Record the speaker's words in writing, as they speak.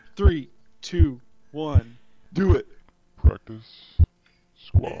3, 2, 1. Do it. Practice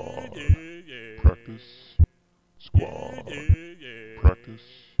squad. Practice squad. Practice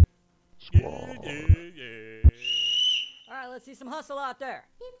squad. All right, let's see some hustle out there.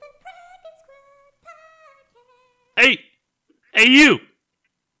 Hey, you!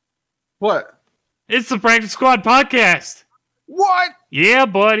 What? It's the Practice Squad podcast. What? Yeah,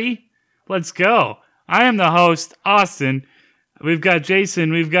 buddy. Let's go. I am the host, Austin. We've got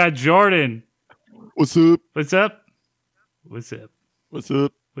Jason. We've got Jordan. What's up? What's up? What's up? What's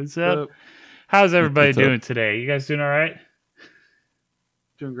up? What's up? How's everybody What's up? doing today? You guys doing all right?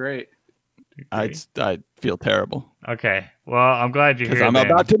 Doing great. I feel terrible Okay. Well, I'm glad you're because here. I'm then.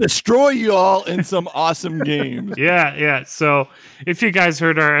 about to destroy you all in some awesome games. Yeah. So if you guys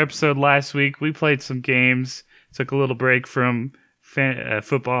heard our episode last week, we played some games, took a little break from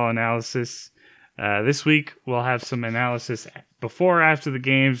football analysis. This week, we'll have some analysis before or after the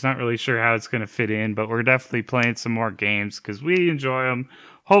games. Not really sure how it's going to fit in, but we're definitely playing some more games because we enjoy them.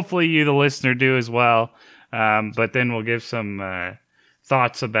 Hopefully you, the listener, do as well. But then we'll give some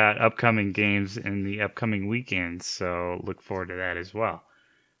thoughts about upcoming games in the upcoming weekends. So look forward to that as well.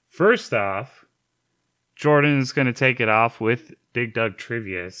 First off, Jordan is going to take it off with Dig Dug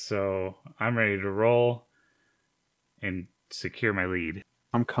Trivia. So I'm ready to roll and secure my lead.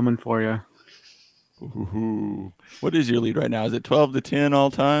 I'm coming for you. Ooh. What is your lead right now? Is it 12-10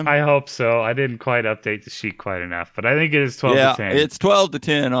 all time? I hope so. I didn't quite update the sheet quite enough, but I think it is 12 to 10. It's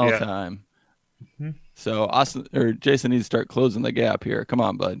 12-10 all Yeah. time. Mhm. So Austin or Jason needs to start closing the gap here. Come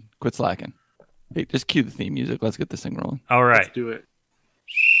on, bud. Quit slacking. Hey, just cue the theme music. Let's get this thing rolling. All right. Let's do it.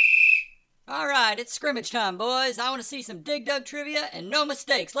 All right, it's scrimmage time, boys. I want to see some Dig Dug trivia and no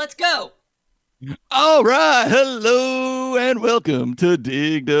mistakes. Let's go. All right. Hello and welcome to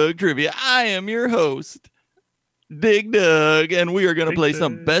Dig Dug Trivia. I am your host, Dig Dug, and we are going to Dig play Dug.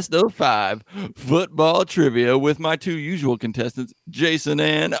 some best of 5 football trivia with my 2 usual contestants, Jason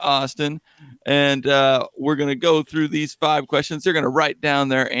and Austin. And we're going to go through these 5 questions. They're going to write down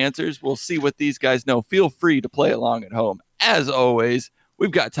their answers. We'll see what these guys know. Feel free to play along at home. As always,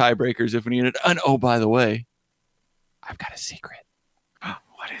 we've got tiebreakers if we need it. And oh, by the way, I've got a secret.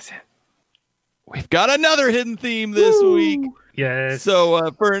 What is it? We've got another hidden theme this week. Yes. So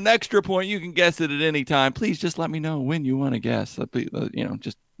for an extra point, you can guess it at any time. Please just let me know when you want to guess. That'd be,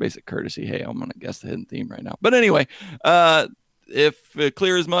 just basic courtesy. Hey, I'm going to guess the hidden theme right now. But anyway, if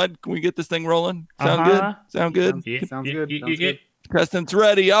clear as mud, can we get this thing rolling? Sound good? Sound good? Yeah. Sounds good. Yeah. Sounds good. Contestants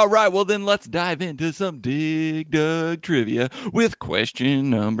ready. All right. Well, then let's dive into some Dig Dug trivia with question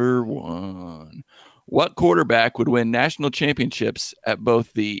number 1. What quarterback would win national championships at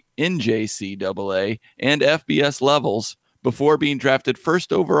both the NJCAA and FBS levels before being drafted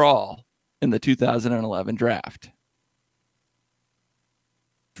first overall in the 2011 draft?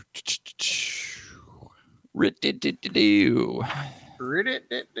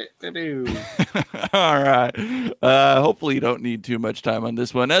 All right. Hopefully you don't need too much time on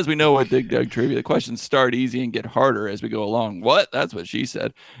this one. As we know with Dig Dug Trivia, the questions start easy and get harder as we go along. What? That's what she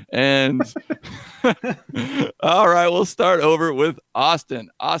said. And all right, we'll start over with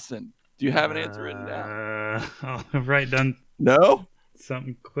Austin. Austin, do you have an answer written down? I'll write down No?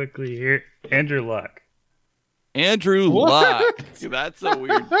 something quickly here. Andrew Luck. Andrew Luck. That's a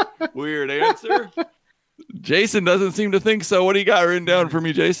weird answer. Jason doesn't seem to think so. What do you got written down for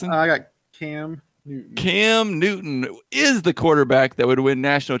me, Jason? I got Cam Newton. Cam Newton is the quarterback that would win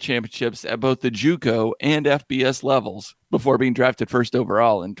national championships at both the JUCO and FBS levels before being drafted first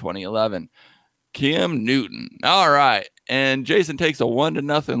overall in 2011. Cam Newton. All right. And Jason takes a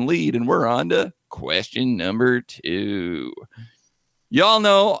 1-0 lead, and we're on to question number 2. Y'all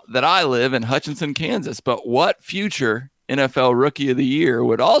know that I live in Hutchinson, Kansas, but what future NFL Rookie of the Year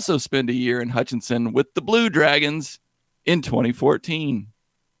would also spend a year in Hutchinson with the Blue Dragons in 2014?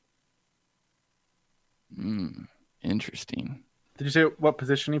 Interesting. Did you say what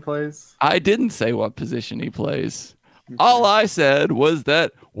position he plays? I didn't say what position he plays. All I said was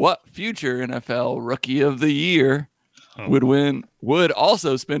that what future NFL Rookie of the Year would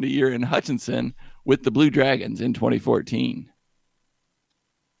also spend a year in Hutchinson with the Blue Dragons in 2014.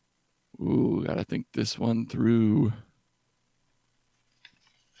 Ooh, gotta think this one through.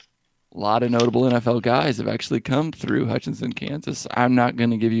 A lot of notable NFL guys have actually come through Hutchinson, Kansas. I'm not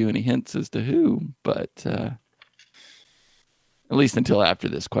going to give you any hints as to who, but at least until after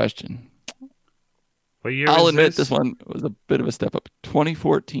this question. What year I'll was admit this? this one was a bit of a step up.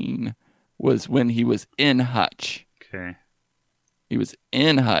 2014 was when he was in Hutch. Okay. He was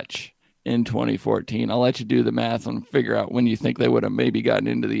in Hutch in 2014. I'll let you do the math and figure out when you think they would have maybe gotten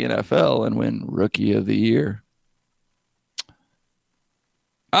into the NFL and win Rookie of the Year.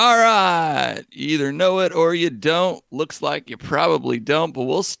 All right. You either know it or you don't. Looks like you probably don't, but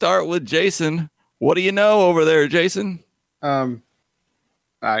we'll start with Jason. What do you know over there, Jason? I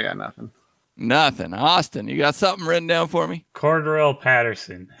got nothing. Nothing. Austin, you got something written down for me? Cordell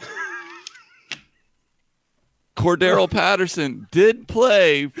Patterson. Cordell Patterson did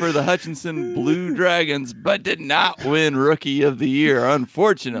play for the Hutchinson Blue Dragons, but did not win Rookie of the Year,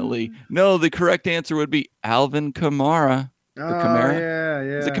 unfortunately. No, the correct answer would be Alvin Kamara. Kamara?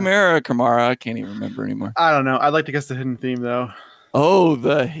 Yeah. Is it Kamara? I can't even remember anymore. I don't know. I'd like to guess the hidden theme, though. Oh,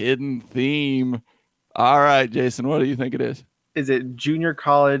 the hidden theme. All right, Jason, what do you think it is? Is it junior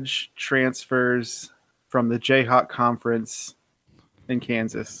college transfers from the Jayhawk Conference in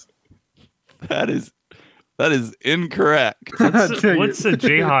Kansas? That is incorrect. What's the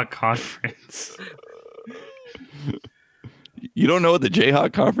Jayhawk Conference? You don't know what the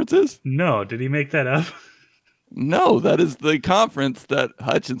Jayhawk Conference is? No, did he make that up? No, that is the conference that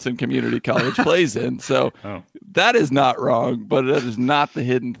Hutchinson Community College plays in. So That is not wrong, but that is not the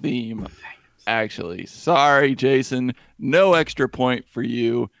hidden theme, actually. Sorry, Jason. No extra point for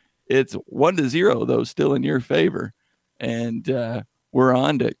you. It's 1-0, though, still in your favor. And we're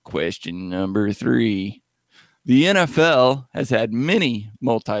on to question number 3. The NFL has had many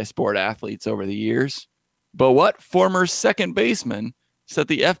multi-sport athletes over the years, but what former second baseman set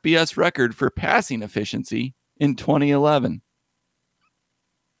the FBS record for passing efficiency in 2011?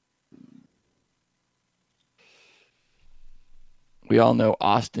 We all know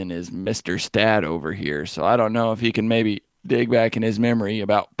Austin is Mr. Stat over here, so I don't know if he can maybe dig back in his memory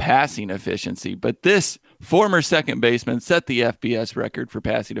about passing efficiency, but this former second baseman set the FBS record for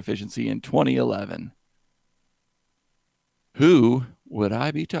passing efficiency in 2011. Who would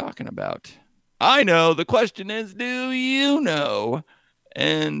I be talking about? I know. The question is, do you know?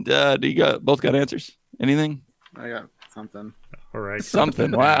 And do you both got answers? Anything? I got something. All right.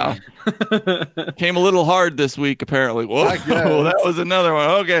 Something. Wow. Came a little hard this week, apparently. Whoa, that was another one.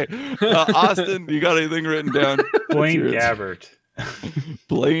 Okay. Austin, you got anything written down? Blaine Gabbert.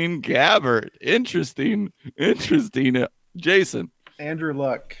 Blaine Gabbert. Interesting. Jason. Andrew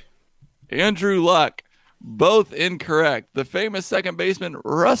Luck. Both incorrect. The famous second baseman,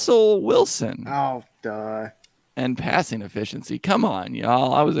 Russell Wilson. Oh, duh. And passing efficiency. Come on,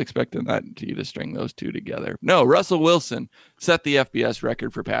 y'all. I was expecting you to string those two together. No, Russell Wilson set the FBS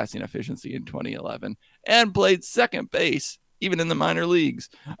record for passing efficiency in 2011 and played second base, even in the minor leagues.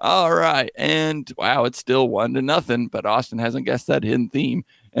 All right. And wow, it's still 1-0, but Austin hasn't guessed that hidden theme.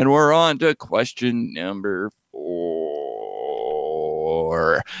 And we're on to question number 4.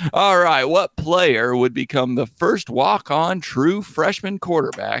 All right. What player would become the first walk-on true freshman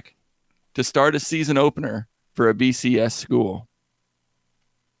quarterback to start a season opener for a BCS school?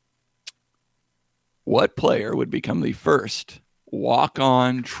 What player would become the first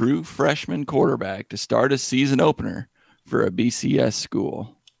walk-on true freshman quarterback to start a season opener for a BCS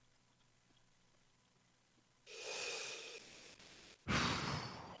school?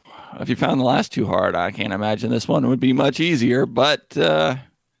 If you found the last too hard, I can't imagine this one would be much easier, but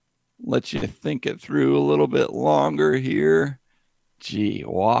let you think it through a little bit longer here. Gee,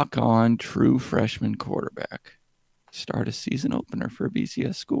 walk-on true freshman quarterback. Start a season opener for a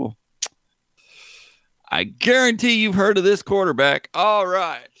BCS school. I guarantee you've heard of this quarterback. All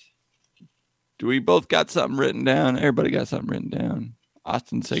right. Do we both got something written down? Everybody got something written down.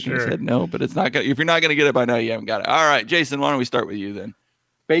 Austin's shaking his head no, but it's not gonna, if you're not going to get it by now, you haven't got it. All right, Jason, why don't we start with you then?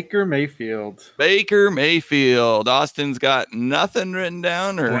 Baker Mayfield. Austin's got nothing written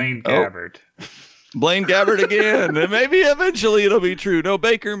down? Or Blaine Gabbert. Blaine Gabbert again. And maybe eventually it'll be true. No,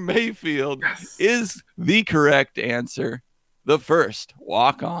 Baker Mayfield is the correct answer. The first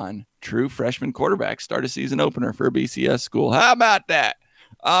walk-on true freshman quarterback start a season opener for a BCS school. How about that?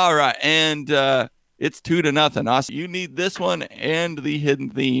 All right. And it's 2-0. Austin, you need this one and the hidden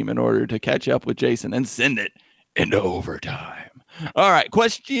theme in order to catch up with Jason and send it into overtime. All right.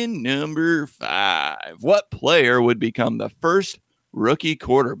 Question number 5. What player would become the first rookie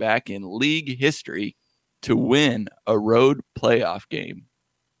quarterback in league history to win a road playoff game?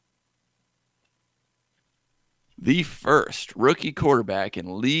 The first rookie quarterback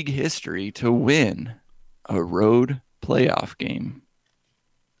in league history to win a road playoff game.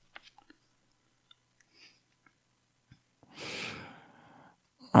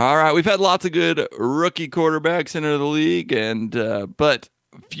 All right, we've had lots of good rookie quarterbacks into the league, and but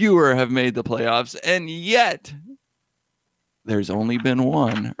fewer have made the playoffs, and yet there's only been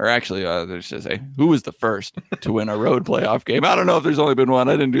one. Or actually, let's just say, who was the first to win a road playoff game? I don't know if there's only been one.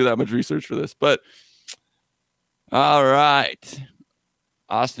 I didn't do that much research for this, but all right,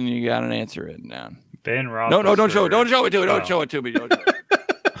 Austin, you got an answer written down. Ben Roethlisberger. No, don't show it to me. Don't show it to me.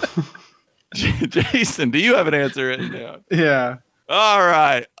 Jason, do you have an answer written down? Yeah. All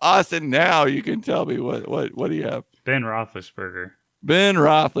right, Austin. Now you can tell me what do you have? Ben Roethlisberger. Ben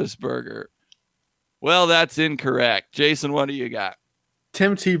Roethlisberger. Well, that's incorrect. Jason, what do you got?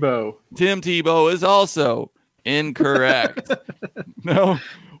 Tim Tebow. Tim Tebow is also incorrect. No,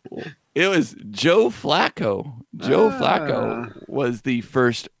 it was Joe Flacco. Joe Flacco was the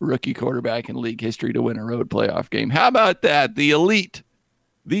first rookie quarterback in league history to win a road playoff game. How about that? The elite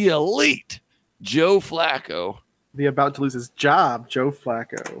Joe Flacco. The about to lose his job, Joe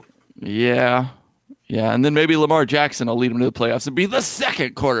Flacco. Yeah. Yeah, and then maybe Lamar Jackson will lead him to the playoffs and be the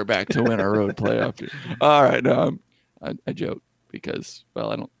second quarterback to win a road playoff game. All right, no, I joke because,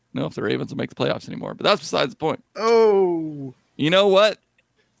 well, I don't know if the Ravens will make the playoffs anymore, but that's besides the point. Oh. You know what?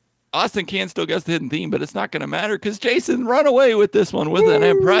 Austin can still guess the hidden theme, but it's not going to matter because Jason run away with this one with an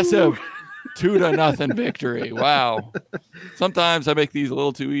impressive 2-0 victory. Wow. Sometimes I make these a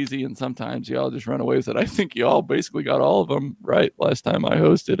little too easy, and sometimes y'all just run away with it. I think y'all basically got all of them right last time I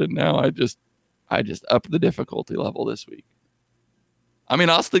hosted, and now I just upped the difficulty level this week. I mean,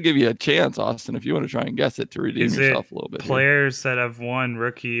 I'll still give you a chance, Austin, if you want to try and guess it to redeem yourself a little bit. Players that have won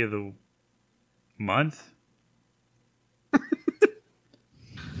Rookie of the Month?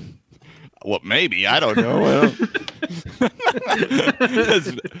 Well, maybe. I don't know.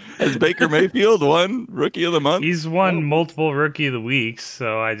 Has Baker Mayfield won Rookie of the Month? He's won multiple Rookie of the Weeks,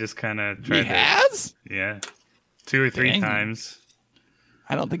 so I just kind of tried. He has? Yeah. 2 or 3 times.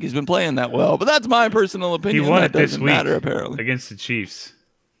 I don't think he's been playing that well, but that's my personal opinion. He won that it this doesn't week matter, apparently. against the Chiefs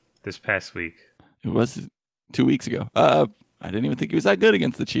this past week. It was 2 weeks ago. I didn't even think he was that good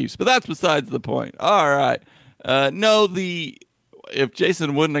against the Chiefs, but that's besides the point. All right. If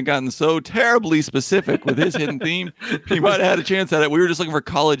Jason wouldn't have gotten so terribly specific with his hidden theme, he might have had a chance at it. We were just looking for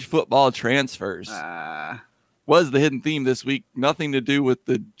college football transfers. Was the hidden theme this week. Nothing to do with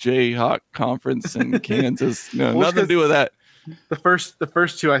the Jayhawk conference in Kansas. No, Well, nothing to do with that. The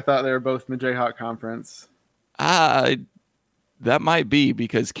first two, I thought they were both in the Jayhawk conference. That might be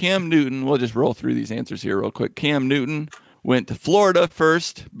because Cam Newton, we'll just roll through these answers here real quick. Cam Newton went to Florida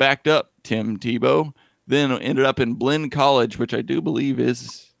first, backed up Tim Tebow, then ended up in Blinn College, which I do believe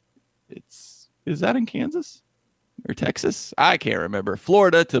is that in Kansas or Texas? I can't remember.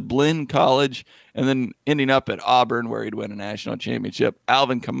 Florida to Blinn College, and then ending up at Auburn where he'd win a national championship.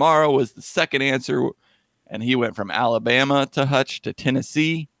 Alvin Kamara was the second answer, and he went from Alabama to Hutch to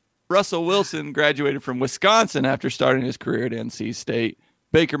Tennessee. Russell Wilson graduated from Wisconsin after starting his career at NC State.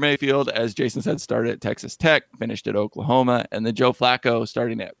 Baker Mayfield, as Jason said, started at Texas Tech, finished at Oklahoma. And then Joe Flacco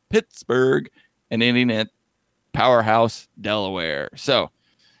starting at Pittsburgh and ending at Powerhouse, Delaware. So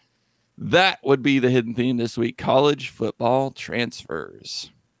that would be the hidden theme this week, college football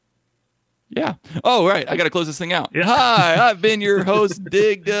transfers. Yeah. Oh, right. I got to close this thing out. Yeah. Hi, I've been your host,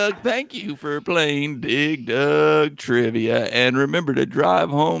 Dig Dug. Thank you for playing Dig Dug Trivia. And remember to drive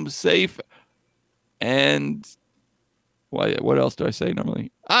home safe. And what else do I say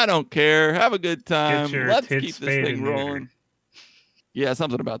normally? I don't care. Have a good time. Let's keep this thing rolling. Yeah,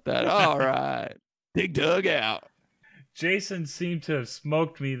 something about that. All right. Dig Dug out. Jason seemed to have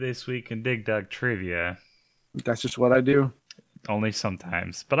smoked me this week in Dig Dug Trivia. That's just what I do. Only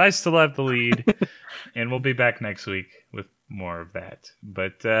sometimes. But I still have the lead. And we'll be back next week with more of that.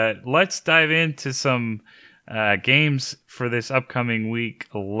 But let's dive into some games for this upcoming week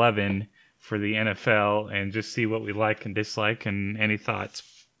 11 for the NFL and just see what we like and dislike and any thoughts.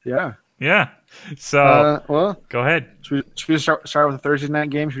 Yeah. Yeah. So, well, go ahead. Should we just start with the Thursday night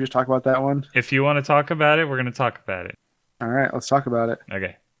game? Should we just talk about that one? If you want to talk about it, we're going to talk about it. All right, let's talk about it.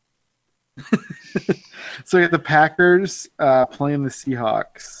 Okay. So we have the Packers playing the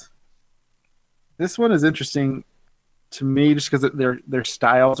Seahawks. This one is interesting to me just because their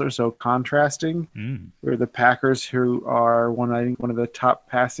styles are so contrasting. Where the Packers, who are one of the top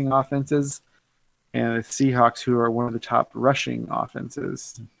passing offenses, and the Seahawks, who are one of the top rushing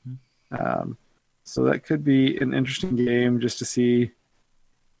offenses. So that could be an interesting game just to see.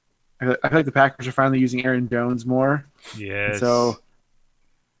 I feel like the Packers are finally using Aaron Jones more. Yes. And so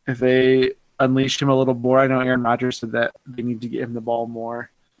if they unleash him a little more, I know Aaron Rodgers said that they need to get him the ball more.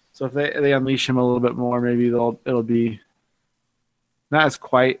 So if they unleash him a little bit more, maybe it'll be not as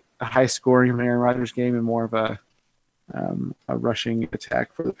quite a high scoring Aaron Rodgers game and more of a rushing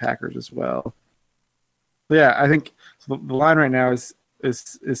attack for the Packers as well. But yeah, I think the line right now is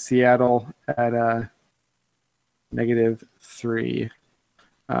Seattle at -3.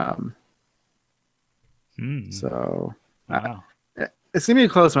 So wow. It's gonna be a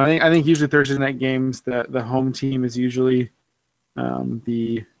close one. I think usually Thursday night games, the home team is usually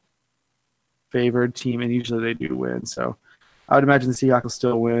the favored team, and usually they do win. So I would imagine the Seahawks will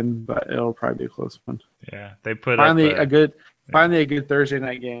still win, but it'll probably be a close one. Yeah, they put finally up a good Thursday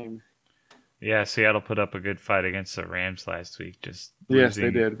night game. Yeah, Seattle put up a good fight against the Rams last week. Just yes, they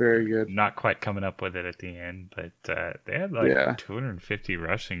did. Very good. Not quite coming up with it at the end, but they had 250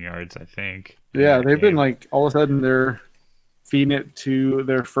 rushing yards, I think. Yeah, they've been like all of a sudden they're feeding it to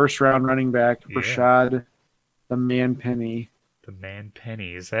their first round running back, Rashad the Man Penny. The Man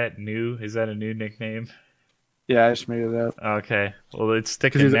Penny. Is that new? Is that a new nickname? Yeah, I just made it up. Okay. Well, it's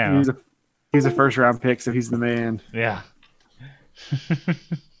sticking now. He's a first round pick, so he's the man. Yeah.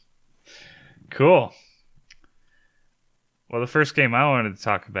 Cool. Well, the first game I wanted to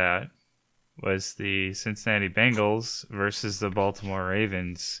talk about was the Cincinnati Bengals versus the Baltimore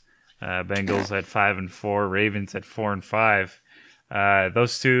Ravens. Bengals at 5-4, Ravens at 4-5.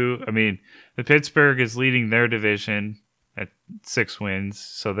 Those two, I mean, the Pittsburgh is leading their division at 6 wins,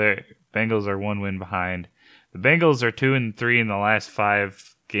 so their Bengals are 1 win behind. The Bengals are 2-3 in the last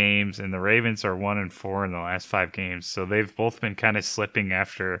 5 games, and the Ravens are 1-4 in the last 5 games. So they've both been kind of slipping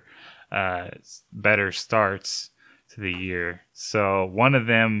after better starts to the year. So one of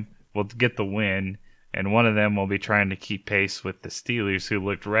them will get the win, and one of them will be trying to keep pace with the Steelers, who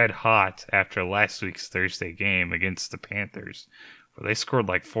looked red hot after last week's Thursday game against the Panthers, where they scored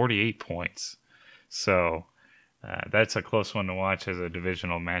like 48 points. So that's a close one to watch as a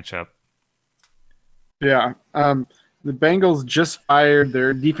divisional matchup. Yeah. The Bengals just fired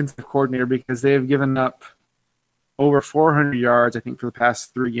their defensive coordinator because they have given up over 400 yards, I think, for the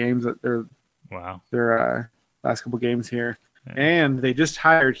past 3 games. Their last couple games here. Yeah. And they just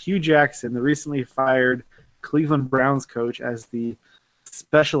hired Hugh Jackson, the recently fired Cleveland Browns coach, as the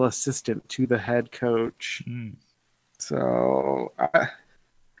special assistant to the head coach. So,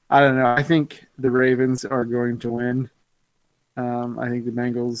 I don't know. I think the Ravens are going to win. I think the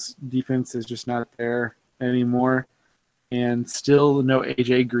Bengals defense is just not there anymore. And still no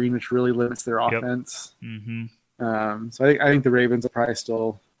A.J. Green, which really limits their offense. Mm-hmm. So I think the Ravens will probably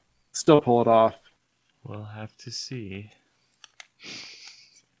still pull it off. We'll have to see.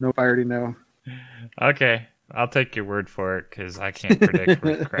 Nope, I already know. Okay, I'll take your word for it because I can't predict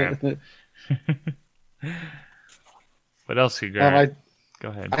for crap. What else you got? Go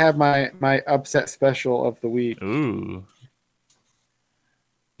ahead. I have my upset special of the week. Ooh.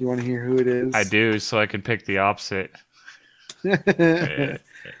 You want to hear who it is? I do, so I can pick the opposite. The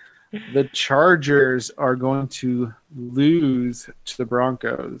Chargers are going to lose to the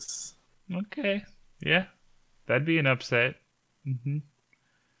Broncos. Okay. Yeah. That'd be an upset. Mm-hmm.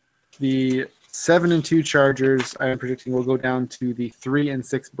 The 7-2 Chargers, I am predicting, will go down to the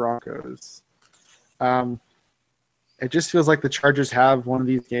 3-6 Broncos. It just feels like the Chargers have one of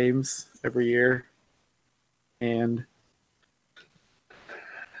these games every year. And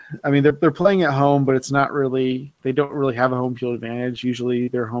I mean, they're playing at home, but it's not really. They don't really have a home field advantage. Usually,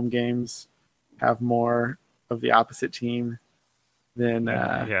 their home games have more of the opposite team than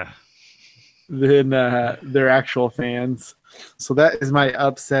their actual fans. So that is my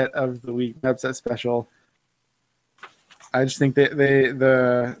upset of the week, upset special. I just think that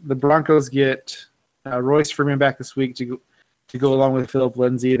the Broncos get Royce Freeman back this week to go along with Phillip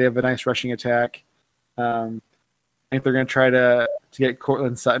Lindsay. They have a nice rushing attack. I think they're going to try to get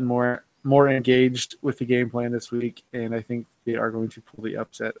Cortland Sutton more engaged with the game plan this week, and I think they are going to pull the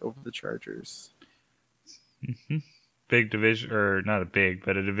upset over the Chargers. Mm-hmm. Big division, or not a big,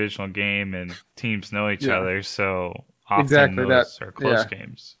 but a divisional game, and teams know each other, so often those are close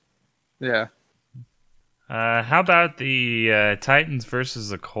games. Yeah. How about the Titans versus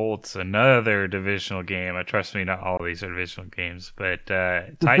the Colts? Another divisional game. Trust me, not all of these are divisional games, but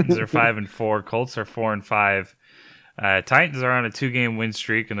Titans are 5-4, Colts are 4-5. Titans are on a 2-game win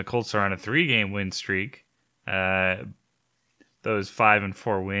streak, and the Colts are on a 3-game win streak. Those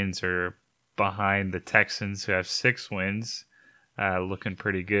 5-4 wins are behind the Texans, who have 6 wins, looking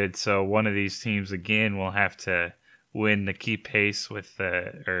pretty good. So one of these teams again will have to win to keep pace with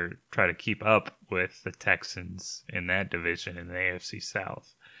or try to keep up with the Texans in that division in the AFC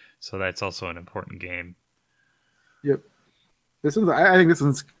South. So that's also an important game. Yep. I think this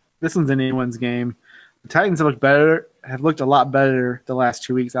one's anyone's game. The Titans have looked a lot better the last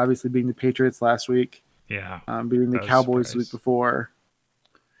 2 weeks, obviously beating the Patriots last week. Yeah. Beating the Cowboys the week before.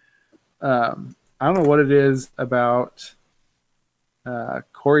 I don't know what it is about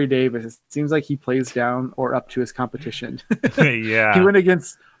Corey Davis. It seems like he plays down or up to his competition. Yeah. He went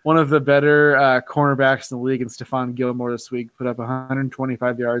against one of the better cornerbacks in the league, and Stephon Gilmore this week put up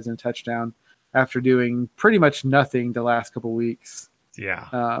 125 yards and a touchdown after doing pretty much nothing the last couple weeks.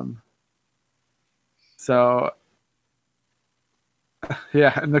 Yeah. So,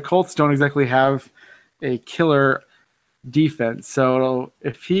 yeah, and the Colts don't exactly have a killer defense. So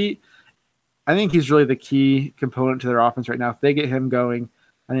I think he's really the key component to their offense right now. If they get him going,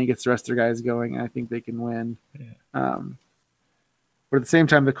 I think it gets the rest of their guys going, and I think they can win. Yeah. But at the same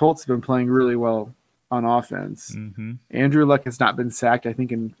time, the Colts have been playing really well on offense. Mm-hmm. Andrew Luck has not been sacked, I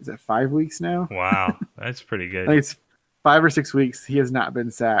think, is it 5 weeks now? Wow, that's pretty good. I think it's 5 or 6 weeks he has not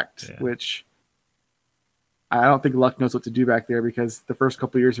been sacked, which I don't think Luck knows what to do back there because the first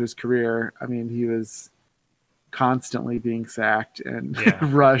couple of years of his career, I mean, he was constantly being sacked and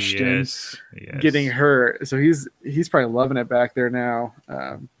rushed and getting hurt. So he's probably loving it back there now.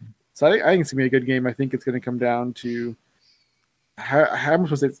 So I think it's going to be a good game. I think it's going to come down to how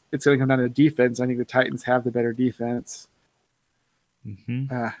much was it's going to come down to defense. I think the Titans have the better defense.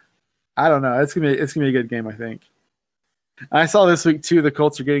 Mm-hmm. I don't know. It's gonna be a good game, I think. I saw this week too. The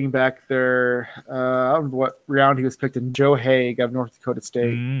Colts are getting back their I don't remember what round he was picked in. Joe Haig of North Dakota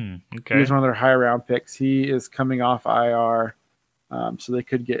State. Okay. He was one of their high round picks. He is coming off IR, so they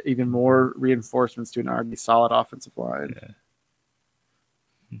could get even more reinforcements to an already solid offensive line.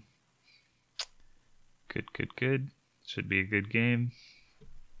 Yeah. Good. Should be a good game.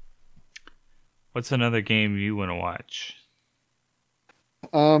 What's another game you want to watch?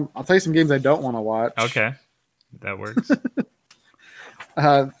 I'll tell you some games I don't want to watch. Okay, that works.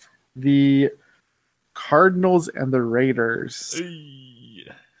 The Cardinals and the Raiders.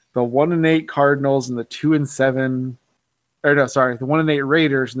 The 1-8 Cardinals and the 2-7. Or no, sorry, the 1-8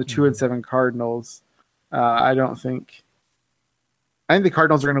 Raiders and the 2-7 Cardinals. I think the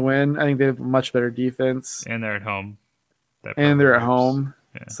Cardinals are going to win. I think they have a much better defense, and they're at home. They're at home.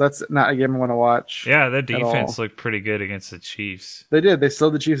 Yeah. So that's not a game I want to watch. Yeah, their defense looked pretty good against the Chiefs. They did. They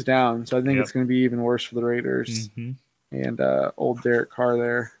slowed the Chiefs down. So I think it's going to be even worse for the Raiders. Mm-hmm. And old Derek Carr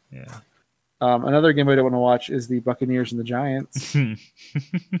there. Yeah. Another game I don't want to watch is the Buccaneers and the Giants.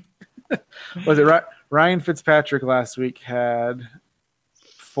 Was it Ryan Fitzpatrick last week had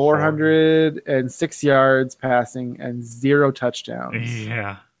 406 yards passing and 0 touchdowns.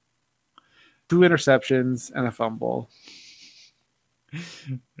 Yeah. 2 interceptions and a fumble.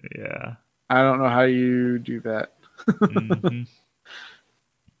 Yeah. I don't know how you do that. Mm-hmm.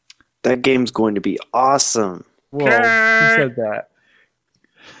 That game's going to be awesome. Whoa, who said that?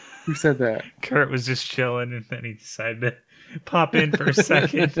 Who said that? Kurt was just chilling, and then he decided to pop in for a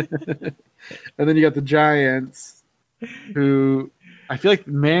second. And then you got the Giants, who I feel like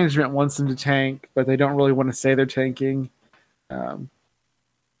management wants them to tank, but they don't really want to say they're tanking.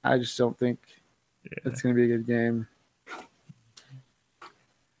 I just don't think it's going to be a good game.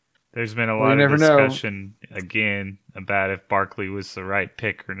 There's been a lot of discussion again about if Barkley was the right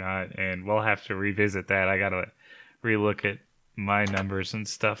pick or not, and we'll have to revisit that. I got to relook at my numbers and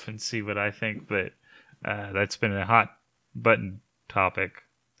stuff and see what I think, but that's been a hot button topic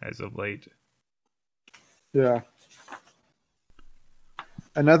as of late. Yeah.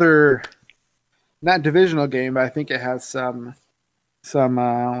 Another, not divisional game, but I think it has some what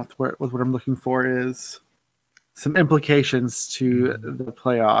I'm looking for is some implications to the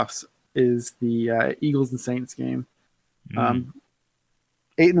playoffs is the Eagles and Saints game.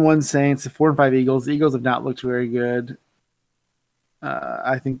 8-1 Saints, 4-5 Eagles. The Eagles have not looked very good.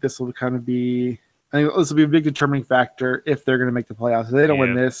 I think this will kind of be. I think this will be a big determining factor if they're going to make the playoffs. If they don't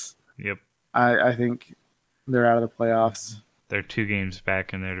win this, I think they're out of the playoffs. They're 2 games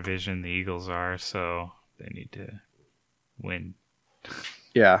back in their division. The Eagles are, so they need to win.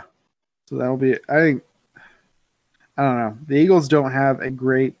 Yeah. So that'll be. I don't know. The Eagles don't have a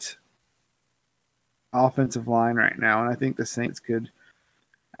great offensive line right now, and I think the Saints could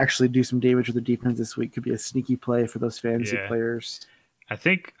actually do some damage with the defense this week. Could be a sneaky play for those fantasy players. I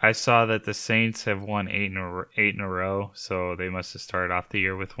think I saw that the Saints have won 8 in a row, so they must have started off the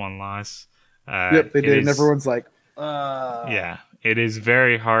year with 1 loss. Yep, they did. And everyone's like, yeah, it is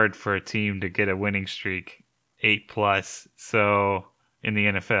very hard for a team to get a winning streak 8+. So in the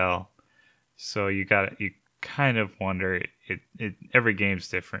NFL, so you kind of wonder. Every game's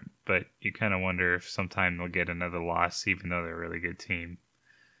different, but you kind of wonder if sometime they'll get another loss, even though they're a really good team.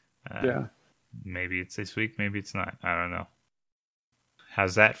 Maybe it's this week, maybe it's not. I don't know.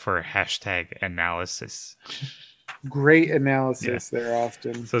 How's that for #analysis? Great analysis there,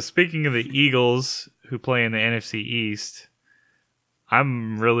 Austin. So speaking of the Eagles, who play in the NFC East,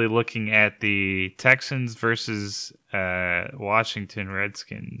 I'm really looking at the Texans versus Washington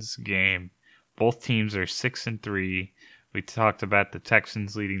Redskins game. Both teams are 6-3. We talked about the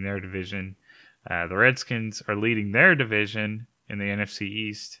Texans leading their division. The Redskins are leading their division in the NFC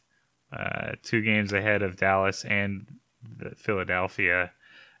East, 2 games ahead of Dallas and Philadelphia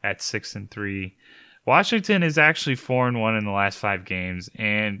at 6-3. Washington is actually 4-1 in the last 5 games,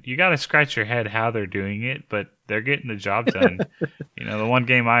 and you got to scratch your head how they're doing it, but they're getting the job done. The one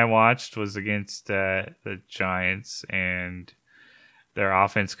game I watched was against the Giants, and their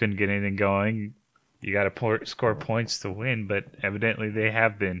offense couldn't get anything going. You got to score points to win, but evidently they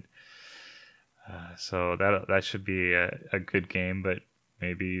have been. So that should be a good game, but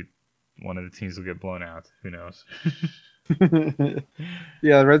maybe one of the teams will get blown out. Who knows?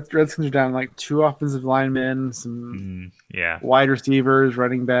 Yeah, the Redskins are down like 2 offensive linemen, some wide receivers,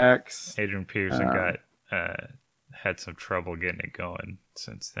 running backs. Adrian Peterson had some trouble getting it going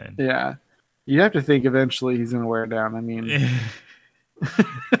since then. Yeah, you have to think eventually he's going to wear it down. I mean,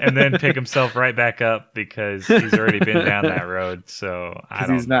 and then pick himself right back up because he's already been down that road. So I don't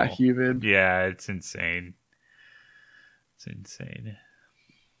know. He's not human. Yeah, it's insane. It's insane.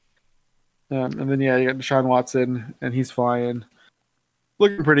 And then, you got Deshaun Watson, and he's flying.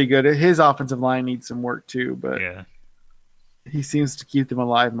 Looking pretty good. His offensive line needs some work, too, but he seems to keep them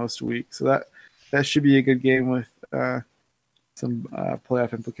alive most weeks. So that should be a good game with some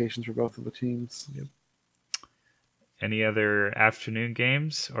playoff implications for both of the teams. Yep. Any other afternoon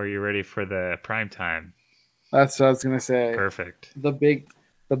games, or are you ready for the prime time? That's what I was going to say. Perfect. The big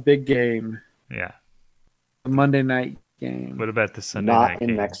game. Yeah. The Monday night game. What about the Sunday night game? Not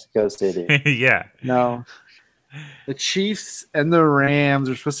in Mexico City. Yeah. No. The Chiefs and the Rams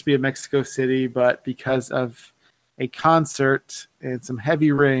are supposed to be in Mexico City, but because of a concert and some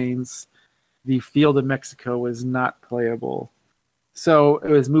heavy rains, the field in Mexico was not playable. So it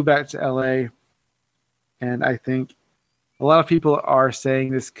was moved back to LA, and I think a lot of people are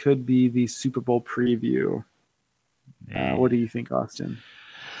saying this could be the Super Bowl preview. What do you think, Austin?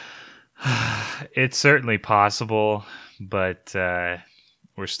 It's certainly possible, but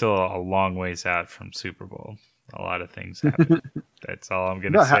we're still a long ways out from Super Bowl. A lot of things happen. That's all I'm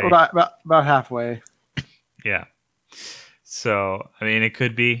going to say. About halfway. Yeah. So, I mean, it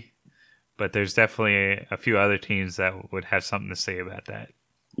could be, but there's definitely a few other teams that would have something to say about that.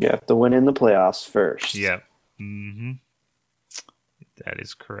 You have to win in the playoffs first. Yep. Mm-hmm. That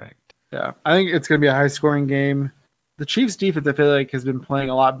is correct. Yeah, I think it's going to be a high-scoring game. The Chiefs' defense, I feel like, has been playing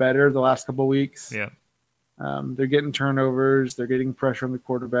a lot better the last couple of weeks. Yeah. They're getting turnovers. They're getting pressure on the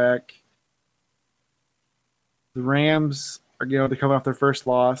quarterback. The Rams are, they're coming off their first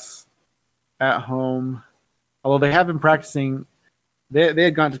loss at home. Although they have been practicing, they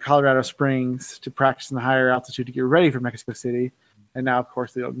had gone to Colorado Springs to practice in the higher altitude to get ready for Mexico City. And now, of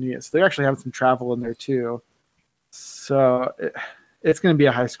course, they don't need it. So they're actually having some travel in there, too. So it's going to be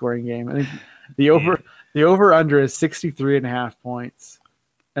a high-scoring game. I think the over-under is 63.5 points.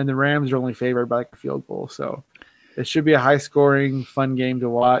 And the Rams are only favored by like a field goal. So it should be a high-scoring, fun game to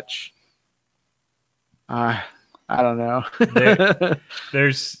watch. I don't know.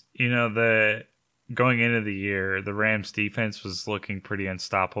 There's, the going into the year, the Rams defense was looking pretty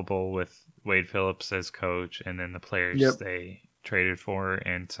unstoppable with Wade Phillips as coach, and then the players they traded for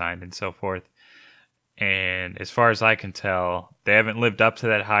and signed and so forth. And as far as I can tell, they haven't lived up to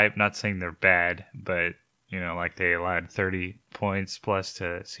that hype. Not saying they're bad, but like they allowed 30 points plus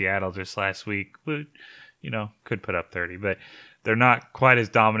to Seattle just last week. But, could put up 30, but they're not quite as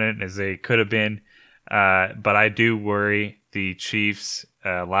dominant as they could have been. But I do worry the Chiefs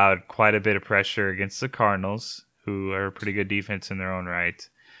allowed quite a bit of pressure against the Cardinals, who are a pretty good defense in their own right.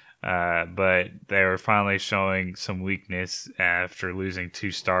 But they were finally showing some weakness after losing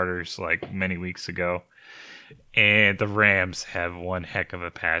 2 starters like many weeks ago. And the Rams have one heck of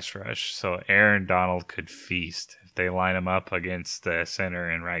a pass rush. So Aaron Donald could feast. If they line him up against the center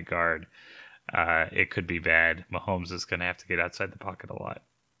and right guard, it could be bad. Mahomes is going to have to get outside the pocket a lot,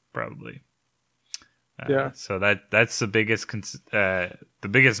 probably. So that's the biggest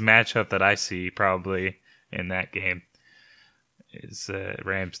matchup that I see probably in that game is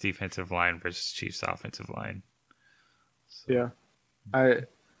Rams defensive line versus Chiefs offensive line. So. That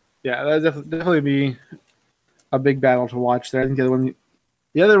definitely be a big battle to watch there. I think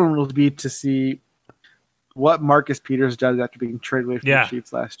the other one will be to see what Marcus Peters does after being traded away from the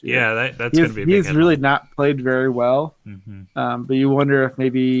Chiefs last year. Yeah, that's going to be a big he's really not played very well. Mm-hmm. But you wonder if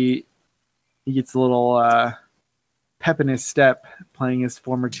maybe he gets a little pep in his step playing his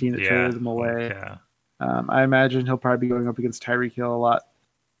former team that traded him away. Yeah. I imagine he'll probably be going up against Tyreek Hill a lot.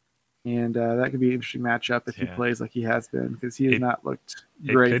 And that could be an interesting matchup if he plays like he has been, because he has not looked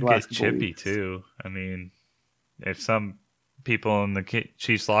great the last couple weeks. It could get chippy, too. I mean, if some people in the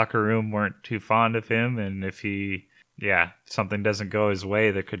Chiefs locker room weren't too fond of him, and if something doesn't go his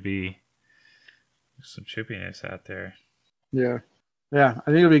way, there could be some chippiness out there. Yeah. Yeah, I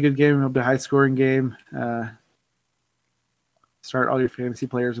think it'll be a good game. It'll be a high-scoring game. Start all your fantasy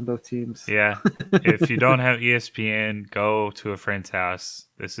players in both teams. Yeah. If you don't have ESPN, go to a friend's house.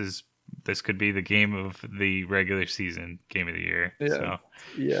 This could be the game of the regular season, game of the year. Yeah. So.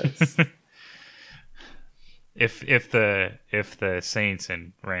 Yes. if the Saints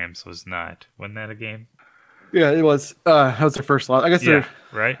and Rams was not, wasn't that a game? Yeah, it was. That was their first loss. I guess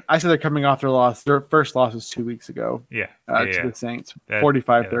right. I said they're coming off their loss. Their first loss was 2 weeks ago. Yeah. To the Saints,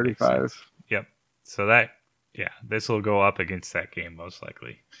 45-35. Yep. So this will go up against that game most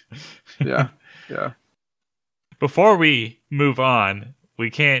likely. Yeah. Before we move on, we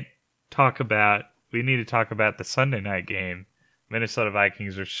need to talk about the Sunday night game. Minnesota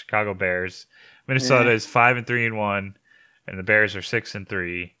Vikings or Chicago Bears. Minnesota is 5-3-1, and the Bears are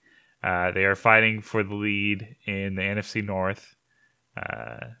 6-3. They are fighting for the lead in the NFC North,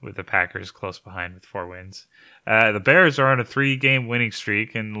 with the Packers close behind with 4 wins. The Bears are on a 3-game winning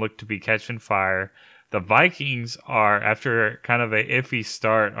streak and look to be catching fire. The Vikings are, after kind of a iffy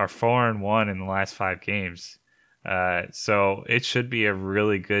start, are 4-1 in the last 5 games. So it should be a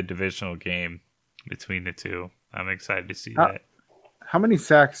really good divisional game between the two. I'm excited to see that. How many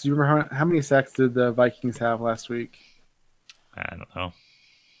sacks? Do you remember how many sacks did the Vikings have last week? I don't know.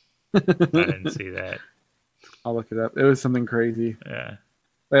 I didn't see that. I'll look it up. It was something crazy. Yeah.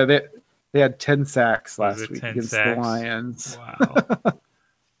 They had 10 sacks last week 10 against sacks? the Lions. Wow.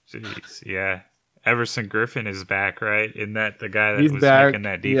 Jeez. Yeah. Everson Griffin is back, right? Isn't that the guy that He's was back. making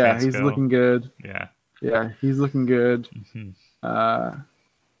that defense Yeah, he's go? looking good. Yeah. Yeah, he's looking good. Mm-hmm.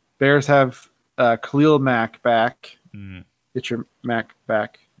 Bears have Khalil Mack back. Mm. Get your Mac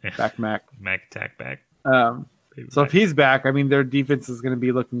back. Yeah. Back Mac. Mac attack back. So if he's back, I mean, their defense is going to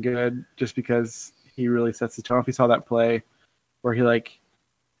be looking good just because he really sets the tone. If you saw that play where he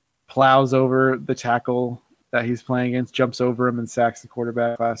plows over the tackle that he's playing against, jumps over him and sacks the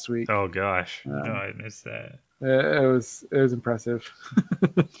quarterback last week. Oh gosh, no, I missed that. It was impressive.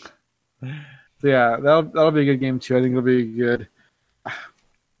 So yeah, that'll be a good game too. I think it'll be good.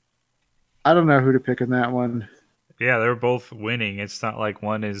 I don't know who to pick in that one. Yeah, they're both winning. It's not like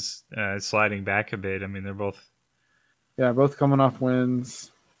one is sliding back a bit. I mean, they're both. Yeah, both coming off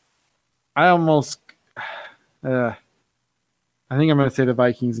wins. I almost. I think I'm going to say the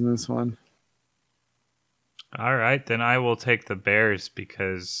Vikings in this one. All right, then I will take the Bears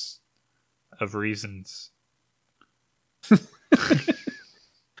because of reasons. All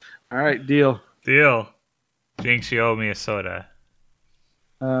right, deal. Deal. Jinx, you owe me a soda.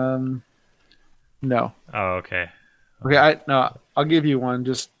 No. Oh, okay. Okay, I'll give you one.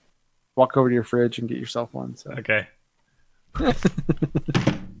 Just walk over to your fridge and get yourself one. So. Okay.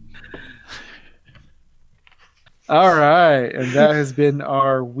 All right, and that has been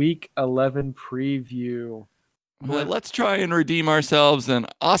our Week 11 preview. Well, let's try and redeem ourselves. And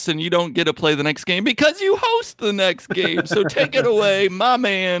Austin, you don't get to play the next game because you host the next game. So take it away, my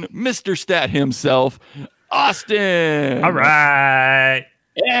man, Mr. Stat himself, Austin. All right.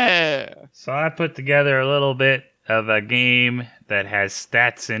 Yeah. So I put together a little bit of a game that has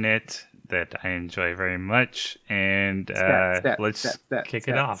stats in it that I enjoy very much. And let's kick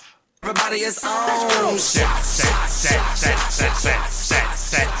it off. Everybody is on.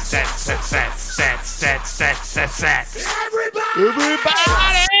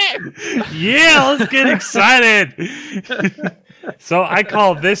 Yeah, let's get excited. So I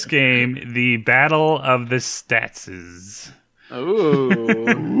call this game the Battle of the Statses. Ooh.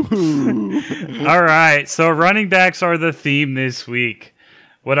 All right, so running backs are the theme this week.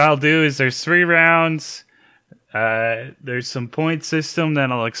 What I'll do is there's 3 rounds. There's some point system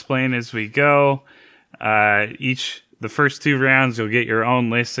that I'll explain as we go. The first 2 rounds, you'll get your own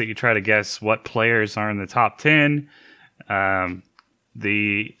list that you try to guess what players are in the top 10.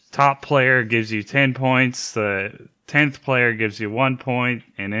 The top player gives you 10 points. The 10th player gives you 1 point,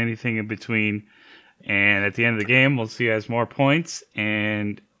 and anything in between. And at the end of the game, we'll see who has more points,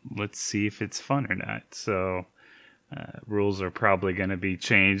 and let's see if it's fun or not. So rules are probably going to be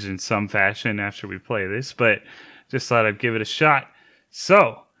changed in some fashion after we play this, but just thought I'd give it a shot.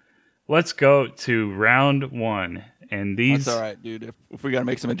 So let's go to round 1. And these... That's all right, dude. If we got to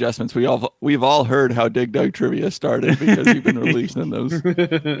make some adjustments, we've all heard how Dig Dug Trivia started because you've been releasing those.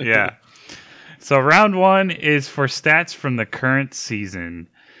 Yeah. So round 1 is for stats from the current season.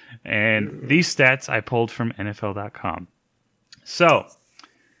 And these stats I pulled from NFL.com. So,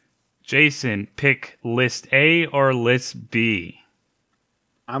 Jason, pick list A or list B?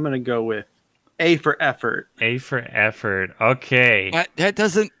 I'm going to go with A for effort. A for effort. Okay. That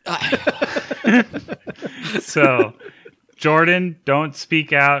doesn't... So, Jordan, don't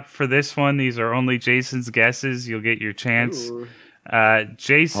speak out for this one. These are only Jason's guesses. You'll get your chance.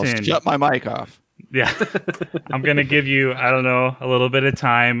 Jason... I'll shut my mic off. Yeah. I'm going to give you, I don't know, a little bit of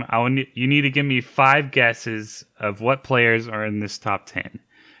time. You need to give me 5 guesses of what players are in this top 10.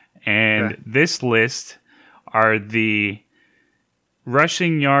 And this list are the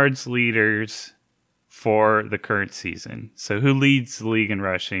rushing yards leaders for the current season. So who leads the league in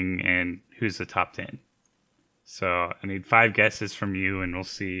rushing and who's the top 10? So I need 5 guesses from you, and we'll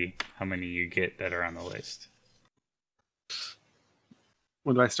see how many you get that are on the list.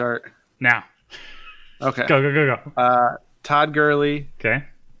 When do I start? Now. Okay. Go. Todd Gurley. Okay.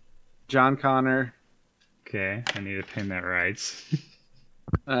 John Connor. Okay. I need to pin that right.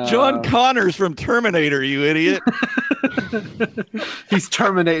 John Connor's from Terminator, you idiot. He's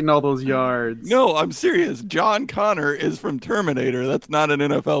terminating all those yards. No, I'm serious. John Connor is from Terminator. That's not an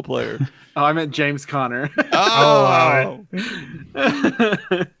NFL player. Oh, I meant James Conner. Oh,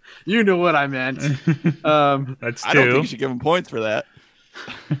 You know what I meant. That's 2. I don't think you should give him points for that.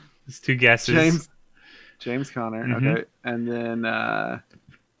 It's 2 guesses. James Conner. Okay. And then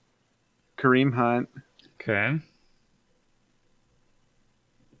Kareem Hunt. Okay.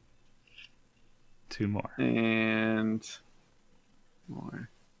 2 more. And more.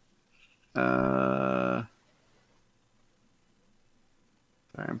 Sorry,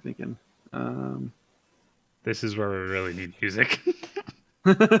 I'm thinking. This is where we really need music.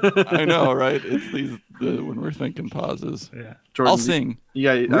 I know, right? It's when we're thinking pauses. Yeah. Jordan, I'll sing.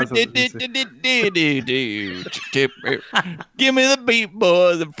 Yeah. Give me the beat,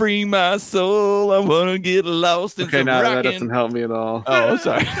 boys, and free my soul. I wanna get lost in some now that rockin'. doesn't help me at all. Oh,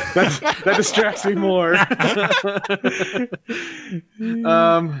 sorry. That distracts me more.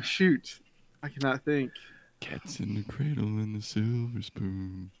 Shoot, I cannot think. Cats in the cradle and the silver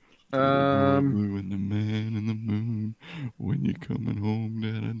spoon. Um, Blue and the man in the moon. When you're coming home,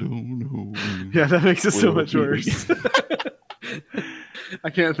 that I don't know. Yeah, that makes it so Will much be- worse. I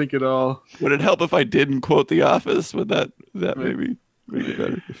can't think at all. Would it help if I didn't quote The Office? Would that maybe make it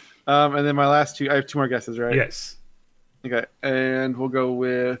better? And then my last 2. I have 2 more guesses, right? Yes. Okay, and we'll go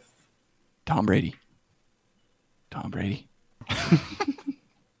with Tom Brady. Tom Brady.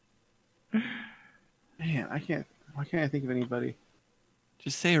 Man, I can't. Why can't I think of anybody?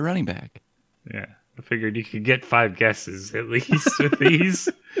 Just say a running back. Yeah. I figured you could get 5 guesses at least with these.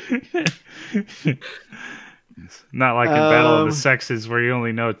 It's not like in Battle of the Sexes where you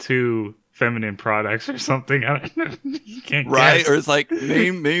only know 2 feminine products or something. You can't Right? guess. Or it's like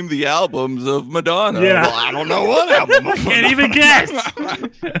name the albums of Madonna. Yeah. Well, I don't know what album. I can't even guess.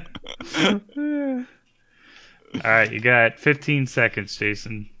 All right, you got 15 seconds,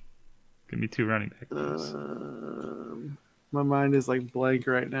 Jason. Give me 2 running back names. My mind is like blank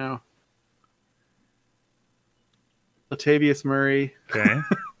right now. Latavius Murray. Okay.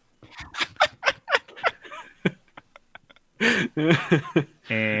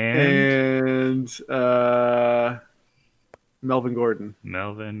 And Melvin Gordon.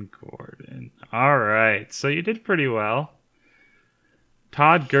 Melvin Gordon. All right. So you did pretty well.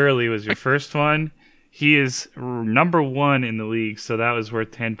 Todd Gurley was your first one. He is number 1 in the league, so that was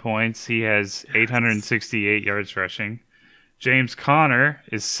worth 10 points. He has 868 yards rushing. James Conner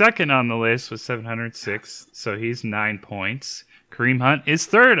is second on the list with 706, so he's 9 points. Kareem Hunt is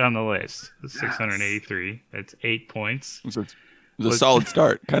third on the list with 683. That's 8 points. It was a solid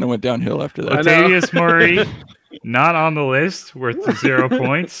start. Kind of went downhill after that. Latavius Murray, not on the list, worth 0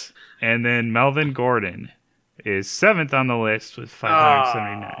 points. And then Melvin Gordon is 7th on the list with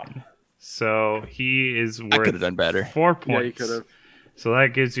 579. So he is I could worth have done better. 4 points. Yeah, you could have. So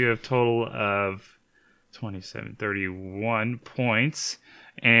that gives you a total of 31 points.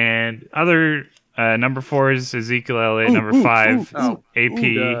 And other number 4 is Ezekiel Elliott. Number 5 is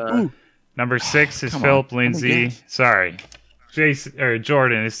AP. Number 6 is Come Philip on. Lindsay. Sorry.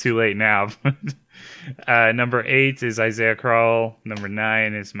 Jordan is too late now. Number 8 is Isaiah Crowell. Number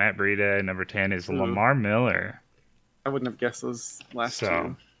 9 is Matt Breida. Number 10 is Lamar Miller. I wouldn't have guessed those last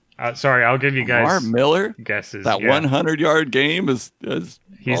 2. Sorry, I'll give you guys Lamar Miller? guesses. That 100-yard game is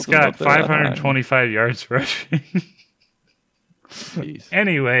He's also got not that high. 525 yards rushing. Jeez.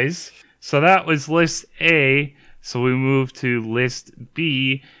 Anyways, so that was list A. So we move to list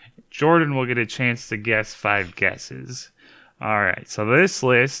B. Jordan will get a chance to guess 5 guesses. All right. So this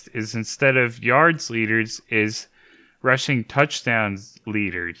list is, instead of yards leaders, is rushing touchdowns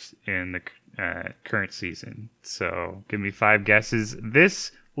leaders in the current season. So give me 5 guesses.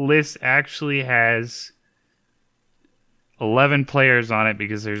 This list actually has 11 players on it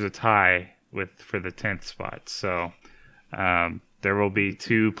because there's a tie for the 10th spot. So there will be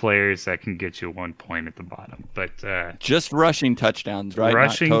 2 players that can get you 1 point at the bottom. But Just rushing touchdowns, right?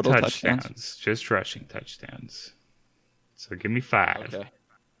 rushing Not total touchdowns. Just rushing touchdowns. So give me 5. Okay.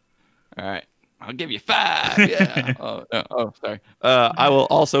 All right. I'll give you 5. Yeah. Sorry. I will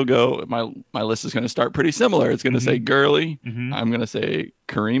also go. My list is going to start pretty similar. It's going to say Gurley. I'm going to say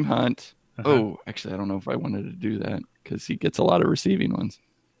Kareem Hunt. Oh, actually, I don't know if I wanted to do that because he gets a lot of receiving ones.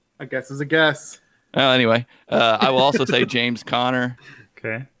 I guess is a guess. Anyway, I will also say James Conner.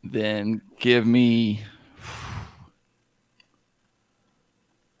 Okay. Then give me.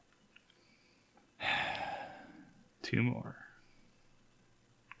 Two more.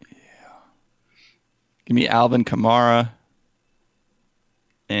 Give me Alvin Kamara.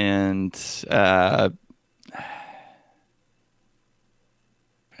 And trying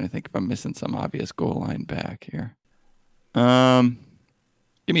to think if I'm missing some obvious goal line back here.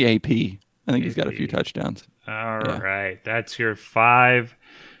 Give me AP. I think he's got a few touchdowns. All right. That's your 5.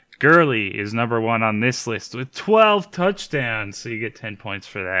 Gurley is number 1 on this list with 12 touchdowns, so you get 10 points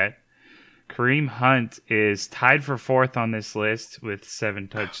for that. Kareem Hunt is tied for 4th on this list with 7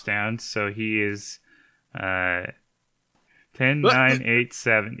 touchdowns, so he is 10, 9, 8,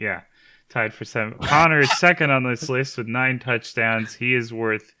 7. Yeah, tied for 7. Connor is 2nd on this list with 9 touchdowns. He is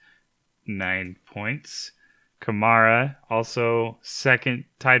worth 9 points. Kamara, also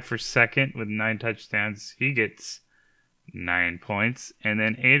tied for 2nd with 9 touchdowns. He gets 9 points. And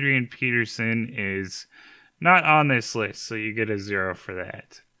then Adrian Peterson is not on this list, so you get a 0 for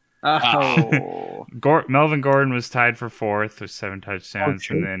that. Oh. Melvin Gordon was tied for 4th with 7 touchdowns.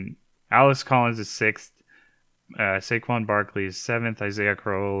 And then Alice Collins is 6th. Saquon Barkley is 7th. Isaiah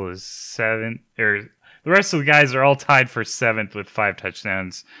Crowell is 7th. The rest of the guys are all tied for 7th with 5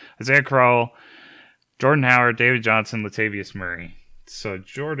 touchdowns. Isaiah Crowell, Jordan Howard, David Johnson, Latavius Murray. So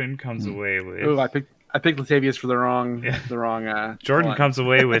Jordan comes away with. Oh, I picked Latavius for the wrong. Jordan one. comes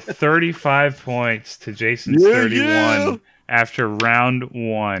away with 35 points to Jason's 31 after round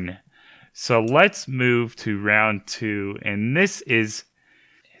 1. So let's move to round 2, and this is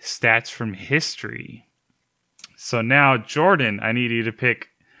stats from history. So now, Jordan, I need you to pick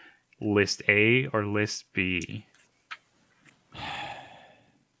list A or list B.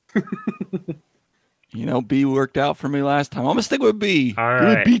 B worked out for me last time. I'm gonna stick with B. All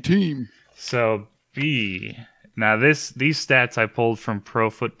Good right. B team. So B. Now these stats I pulled from Pro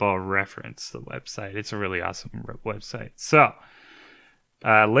Football Reference, the website. It's a really awesome website. So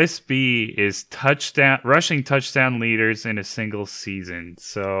list B is rushing touchdown leaders in a single season.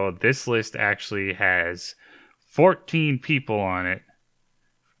 So this list actually has 14 people on it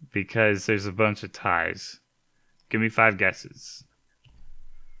because there's a bunch of ties. Give me 5 guesses.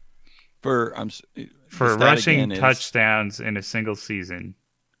 For rushing touchdowns in a single season.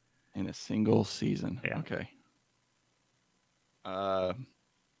 In a single season. Yeah. Okay. I'm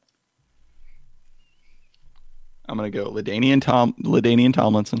gonna go LaDainian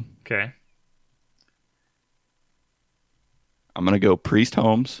Tomlinson. Okay. I'm gonna go Priest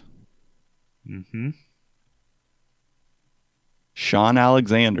Holmes. Mm-hmm. Sean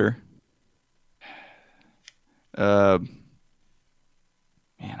Alexander. Man,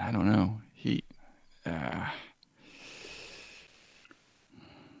 I don't know.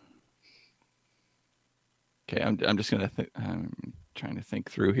 Okay, I'm just gonna I'm trying to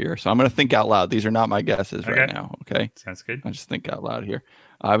think through here. So I'm gonna think out loud. These are not my guesses right now. Okay, sounds good. I just think out loud here.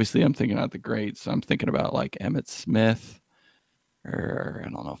 Obviously, I'm thinking about the greats. So I'm thinking about like Emmitt Smith, or I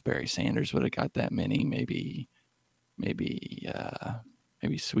don't know if Barry Sanders would have got that many. Maybe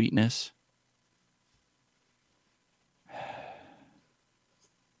Sweetness.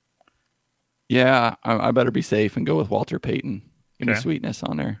 Yeah, I better be safe and go with Walter Payton. Give me Sweetness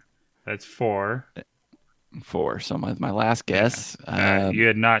on there. That's 4. 4. So my last guess. You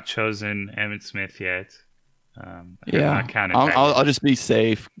had not chosen Emmitt Smith yet. Yeah, I'll just be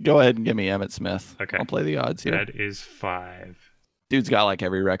safe. Go ahead and give me Emmitt Smith. Okay, I'll play the odds here. That is 5. Dude's got like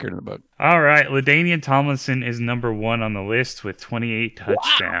every record in the book. All right, LaDainian Tomlinson is number 1 on the list with 28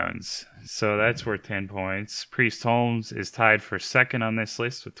 touchdowns. Wow. So that's worth 10 points. Priest Holmes is tied for 2nd on this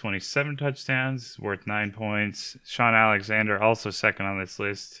list with 27 touchdowns, worth 9 points. Sean Alexander also 2nd on this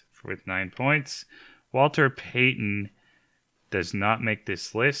list with 9 points. Walter Payton does not make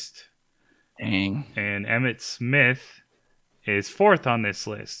this list. Dang. And Emmitt Smith is 4th on this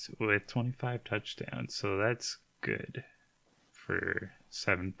list with 25 touchdowns. So that's good for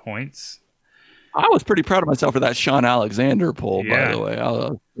 7 points. I was pretty proud of myself for that Sean Alexander poll, by the way. I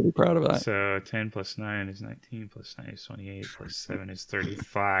was pretty proud of that. So 10 plus 9 is 19, plus 9 is 28, plus 7 is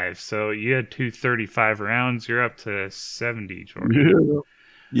 35. So you had 2 35 rounds. You're up to 70, Jordan.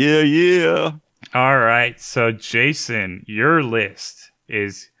 Yeah. All right. So, Jason, your list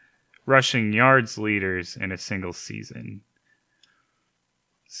is rushing yards leaders in a single season.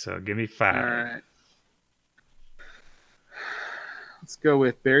 So give me 5. All right. Let's go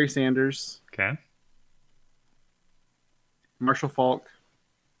with Barry Sanders. Okay. Marshall Falk.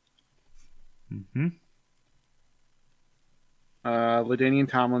 Mm-hmm. LaDainian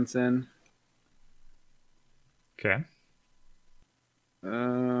Tomlinson. Okay.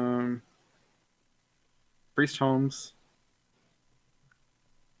 Priest Holmes.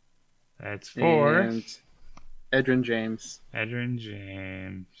 That's 4. And Edrin James. Edrin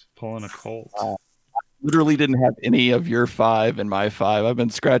James pulling a Colt. Literally didn't have any of your 5 and my 5. I've been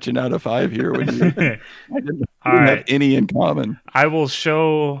scratching out a 5 here when you I didn't have any in common. I will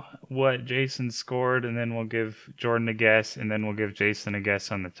show what Jason scored, and then we'll give Jordan a guess, and then we'll give Jason a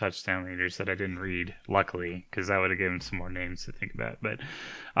guess on the touchdown leaders that I didn't read, luckily, because I would have given some more names to think about. But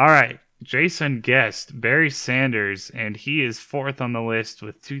all right, Jason guessed Barry Sanders, and he is 4th on the list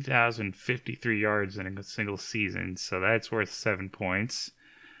with 2,053 yards in a single season, so that's worth 7 points.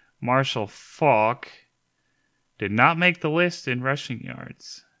 Marshall Falk did not make the list in rushing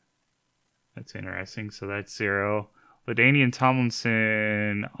yards. That's interesting. So that's 0. LaDainian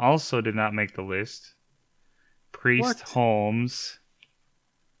Tomlinson also did not make the list. Priest Holmes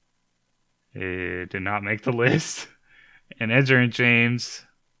did not make the list. And Edrin James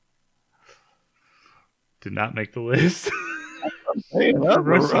did not make the list. Hey, that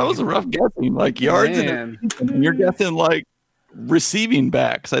was a rough guessing. Like yards, and you're guessing like receiving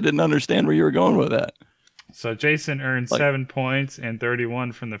backs. I didn't understand where you were going with that. So Jason earned 7 points and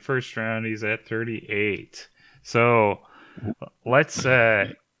 31 from the first round. He's at 38. So let's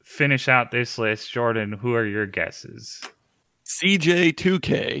finish out this list. Jordan, who are your guesses?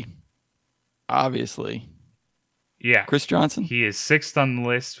 CJ2K, obviously. Yeah. Chris Johnson? He is 6th on the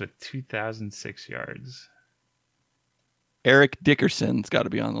list with 2,006 yards. Eric Dickerson's got to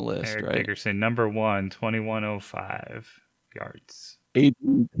be on the list, Eric right? Dickerson, number 1, 2,105 yards.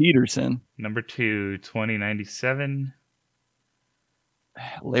 Adrian Peterson. Number 2, 2,097.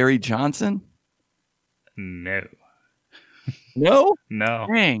 Larry Johnson? No. No? No.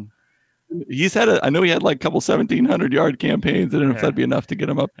 Dang. I know he had like a couple 1,700-yard campaigns. I don't know if that'd be enough to get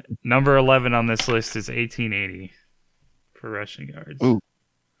him up. Number 11 on this list is 1,880 for rushing yards. Ooh.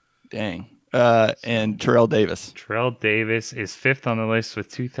 Dang. And Terrell Davis. Terrell Davis is 5th on the list with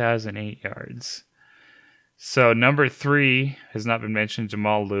 2,008 yards. So number 3 has not been mentioned.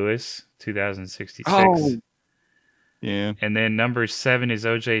 Jamal Lewis, 2,066. Oh, yeah. And then number 7 is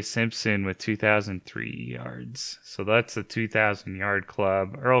O.J. Simpson with 2,003 yards. So that's the 2,000-yard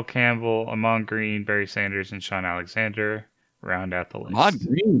club. Earl Campbell, Amon Green, Barry Sanders, and Sean Alexander round out the list. Amon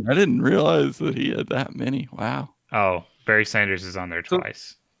Green. I didn't realize that he had that many. Wow. Oh, Barry Sanders is on there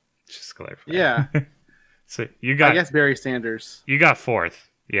twice. Just to clarify. Yeah. So you got. I guess Barry Sanders. You got 4th.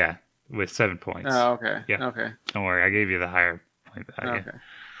 Yeah. With 7 points. Oh, okay. Yeah. Okay. Don't worry, I gave you the higher point value. Okay.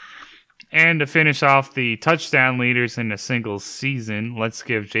 And to finish off the touchdown leaders in a single season, let's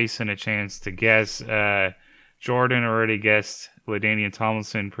give Jason a chance to guess. Jordan already guessed LaDainian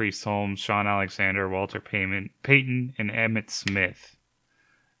Tomlinson, Priest Holmes, Sean Alexander, Walter Payton, and Emmitt Smith.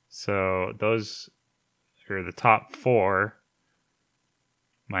 So those are the top 4,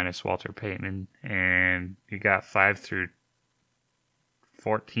 minus Walter Payton, and you got 5 through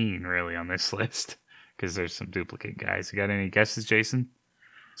 14 really on this list because there's some duplicate guys. You got any guesses, Jason?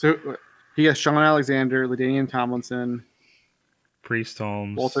 So he has Sean Alexander, LaDainian Tomlinson, Priest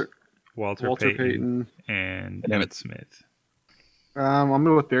Holmes, Walter Payton, and Emmitt Smith. I'm going to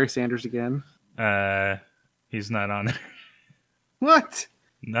go with Barry Sanders again. He's not on there. What?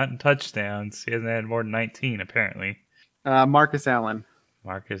 Not in touchdowns. He hasn't had more than 19 apparently. Marcus Allen.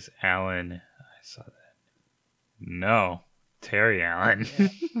 Marcus Allen. I saw that. No. Terry Allen.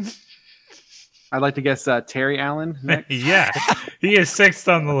 I'd like to guess Terry Allen next. Yeah, he is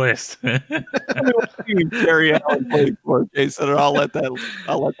 6th on the list. Terry Allen played for Jason, and I'll let that.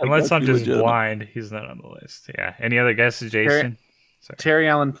 Unless I'm just legitimate. blind, he's not on the list. Yeah. Any other guesses, Jason? Terry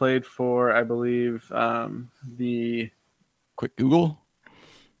Allen played for, I believe, the. Quick Google.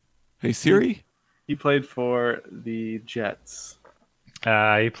 Hey Siri. He played for the Jets.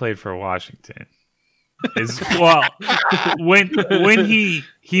 He played for Washington. When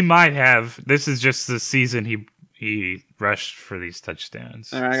he might have. This is just the season he rushed for these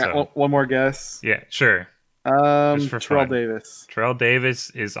touchdowns. All right, I got one more guess. Yeah, sure. Terrell Davis. Terrell Davis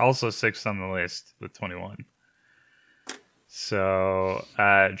is also 6th on the list with 21. So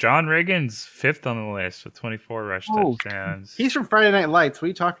John Riggins 5th on the list with 24 rush touchdowns. He's from Friday Night Lights. What are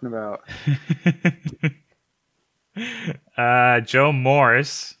you talking about? Joe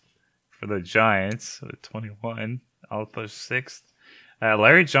Morris for the Giants with 21, also 6th.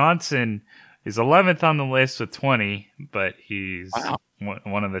 Larry Johnson is 11th on the list with 20, but he's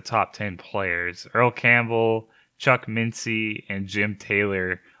one of the top 10 players. Earl Campbell, Chuck Mincy, and Jim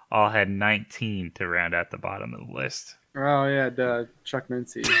Taylor all had 19 to round out the bottom of the list. Oh yeah, Chuck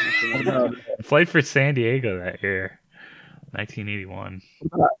Mincy. Played for San Diego that year, 1981.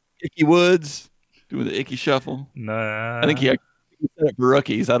 Icky Woods doing the Icky Shuffle. Nah. I think he set it for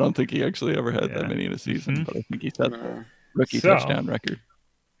rookies. I don't think he actually ever had Yeah. that many in a season, but I think he set the rookie So, touchdown record.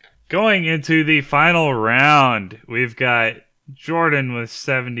 Going into the final round, we've got Jordan with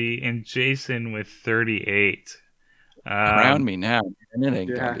 70 and Jason with 38. Crown me now. And it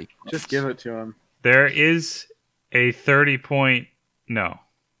ain't gonna be close. Just give it to him. There is a 30-point. No.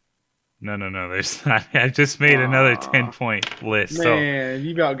 There's not. I just made another 10-point list. Man,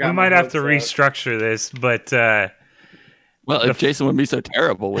 you about got we my might have to hopes up. restructure this, but Well, if Jason wouldn't be so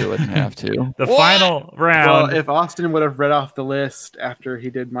terrible, we wouldn't have to. the final round. Well, if Austin would have read off the list after he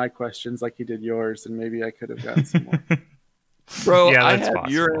did my questions like he did yours, then maybe I could have gotten some more. Bro, Yeah, I that's had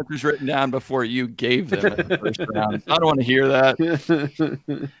possible. your answers written down before you gave them in the first round. I don't want to hear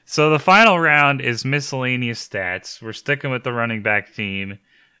that. So the final round is miscellaneous stats. We're sticking with the running back theme.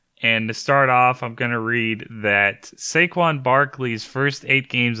 And to start off, I'm going to read that Saquon Barkley's first 8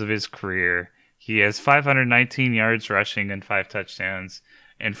 games of his career, he has 519 yards rushing and 5 touchdowns,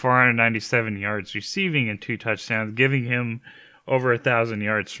 and 497 yards receiving and 2 touchdowns, giving him over 1,000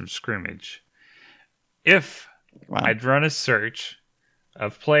 yards from scrimmage. If I'd run a search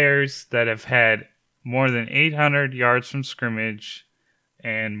of players that have had more than 800 yards from scrimmage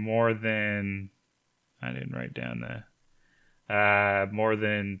and more than, I didn't write down more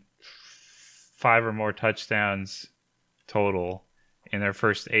than 5 or more touchdowns total in their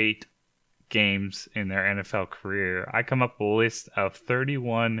first 8 games in their NFL career, I come up with a list of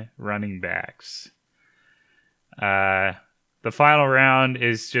 31 running backs. The final round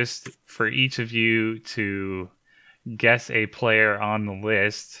is just for each of you to guess a player on the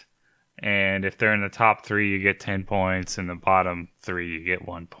list, and if they're in the top 3, you get 10 points, and the bottom 3, you get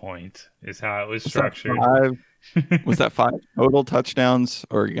 1 point, is how it was structured. Was that 5 total touchdowns,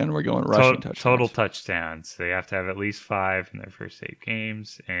 or again we're going rushing touchdowns? Total touchdowns. They have to have at least 5 in their first 8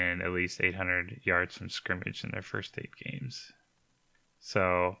 games and at least 800 yards from scrimmage in their first 8 games.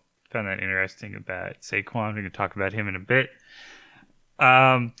 So, found that interesting about Saquon. We can talk about him in a bit.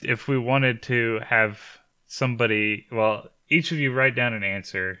 If we wanted to have somebody, well, each of you write down an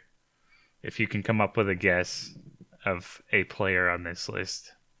answer if you can come up with a guess of a player on this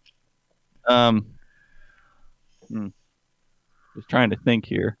list. Just trying to think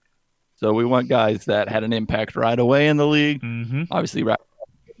here. So we want guys that had an impact right away in the league. Mm-hmm. Obviously, right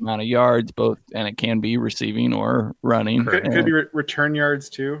amount of yards, both, and it can be receiving or running. Could be return yards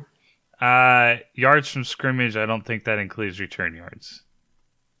too. Yards from scrimmage, I don't think that includes return yards.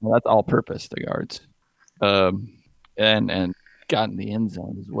 Well, that's all purpose, the yards. And got in the end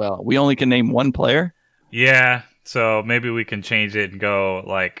zone as well. We only can name one player? Yeah, so maybe we can change it and go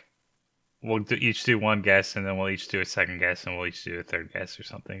like, we'll each do one guess, and then we'll each do a second guess, and we'll each do a third guess or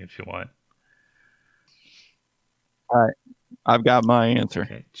something if you want. All right. I've got my answer.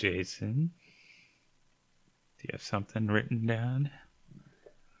 Okay, Jason. Do you have something written down?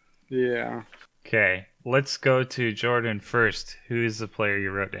 Yeah. Okay, let's go to Jordan first. Who is the player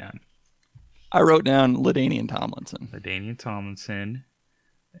you wrote down? I wrote down LaDainian Tomlinson. LaDainian Tomlinson.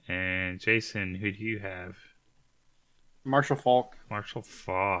 And Jason, who do you have? Marshall Faulk. Marshall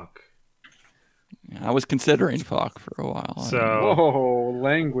Faulk. I was considering Falk for a while. So, whoa,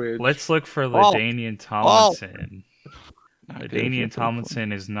 language. let's look for LaDainian Tomlinson. Not good if LaDainian you're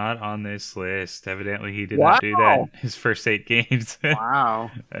Tomlinson is not on this list. Evidently, he did not do that in his first 8 games.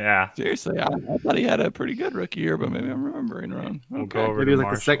 Wow. Yeah. Seriously, I thought he had a pretty good rookie year, but maybe I'm remembering wrong. We'll go over Maybe to like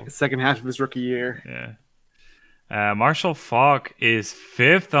Marshall. the second half of his rookie year. Yeah. Marshall Faulk is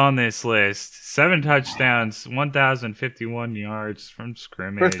 5th on this list. 7 touchdowns, 1,051 yards from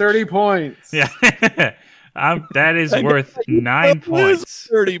scrimmage. For 30 points. Yeah. That is worth 9 points.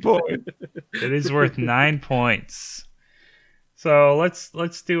 30 points. It is worth 9 points. So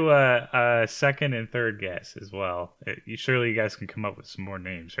let's do a second and third guess as well. Surely you guys can come up with some more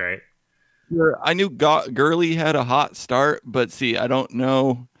names, right? Sure. I knew Gurley had a hot start, but see, I don't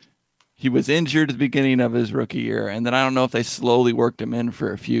know. He was injured at the beginning of his rookie year, and then I don't know if they slowly worked him in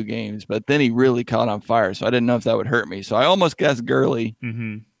for a few games, but then he really caught on fire, so I didn't know if that would hurt me. So I almost guessed Gurley,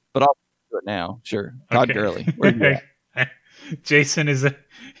 but I'll do it now. Sure. Todd Gurley. Where you at? Jason, is that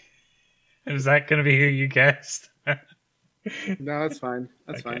going to be who you guessed? No, that's fine.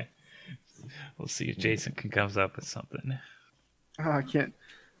 That's fine. We'll see if Jason comes up with something. Oh, I can't.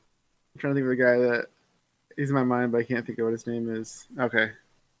 I'm trying to think of the guy that he's in my mind, but I can't think of what his name is. Okay.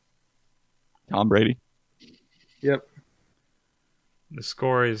 Tom Brady. Yep. The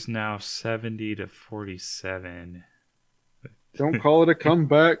score is now 70-47 with Don't call it a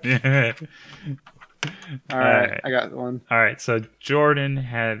comeback. All All right, I got one. All right, so Jordan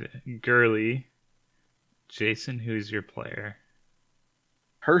had Gurley. Jason, who's your player?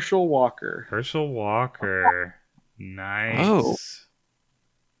 Herschel Walker. Herschel Walker. Nice. Oh.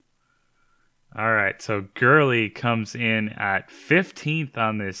 All right, so Gurley comes in at 15th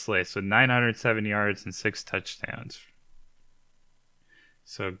on this list with 907 yards and 6 touchdowns.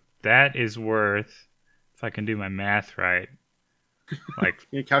 So that is worth, if I can do my math right, like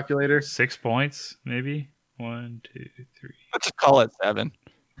Your calculator. 6 points, maybe? 1, 2, 3. Let's just call it 7.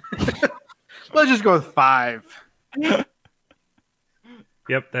 Let's just go with 5.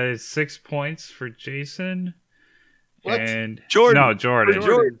 Yep, that is 6 points for Jason. What? And Jordan. No, Jordan.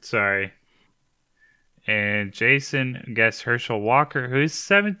 Jordan. Sorry. And Jason guessed Herschel Walker, who's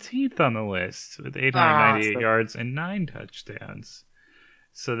 17th on the list with 898 yards and 9 touchdowns.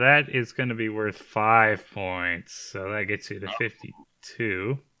 So that is going to be worth 5 points. So that gets you to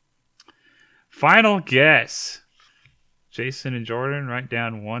 52. Final guess. Jason and Jordan, write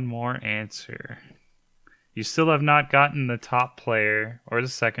down one more answer. You still have not gotten the top player, or the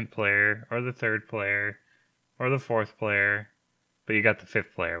second player, or the third player, or the fourth player, but you got the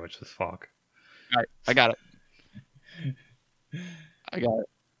fifth player, which was Falk. All right, I got it.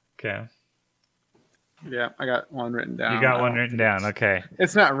 Okay. Yeah, I got one written down. You got one written down. Okay.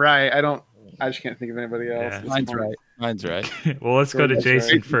 It's not right. I just can't think of anybody else. Yeah. Mine's right. Well, let's go to That's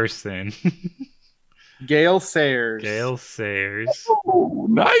Jason right. first then. Gale Sayers. Gale Sayers Oh,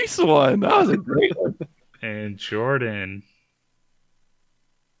 nice one. That was a great one. and Jordan.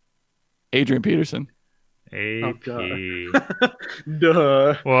 Adrian Peterson. AP.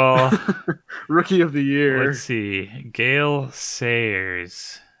 Duh. Well, Rookie of the year. let's see. Gale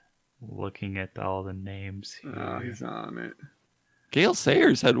Sayers. Looking at all the names here. Oh, he's on it. Gale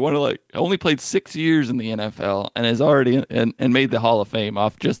Sayers had only played 6 years in the NFL and is already and made the Hall of Fame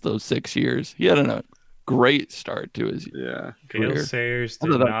off just those 6 years. He had a great start to his Yeah. Gale career. Sayers I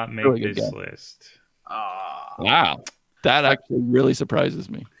did thought that not was make really good this guy. list. Wow. That actually really surprises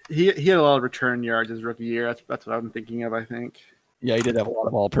me. He had a lot of return yards his rookie year. That's what I'm thinking of, I think. Yeah, he did have a lot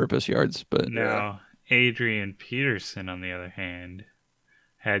of all-purpose yards, but Now, Adrian Peterson, on the other hand,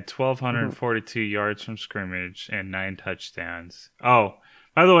 had 1,242 yards from scrimmage and 9 touchdowns. Oh,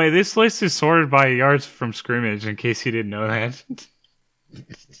 by the way, this list is sorted by yards from scrimmage, in case you didn't know that.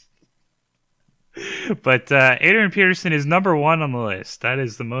 But Adrian Peterson is number 1 on the list. That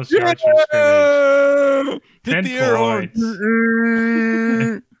is the most yards from scrimmage. Hit 10 the air horn. points.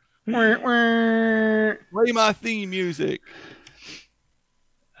 Play my theme music.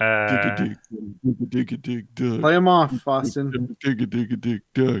 Play him off, Austin.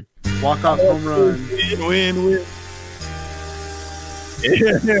 Walk off home run. Win.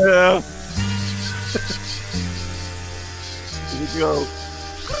 Yeah. Here we go.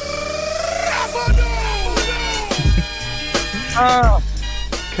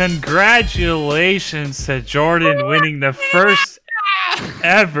 Congratulations to Jordan winning the first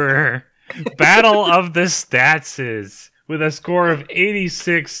ever Battle of the Statses with a score of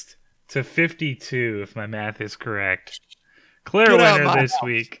 86 to 52, if my math is correct. Clear Get out winner my this house.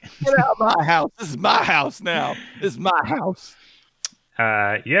 week. Get out of my house. This is my house now. This is my house.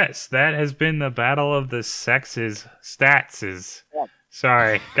 Yes, that has been the Battle of the Statses.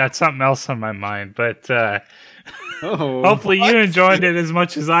 Sorry, got something else on my mind, but hopefully you enjoyed it as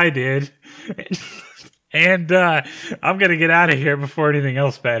much as I did. And I'm going to get out of here before anything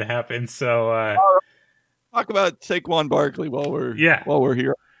else bad happens. So Talk about Saquon Barkley while we're here on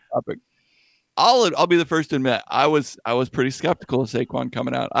the topic. I'll be the first to admit I was pretty skeptical of Saquon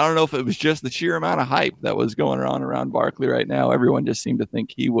coming out. I don't know if it was just the sheer amount of hype that was going on around Barkley right now. Everyone just seemed to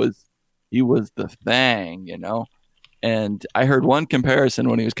think he was the thing, you know. And I heard one comparison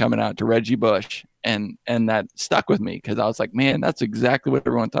when he was coming out to Reggie Bush, and that stuck with me because I was like, man, that's exactly what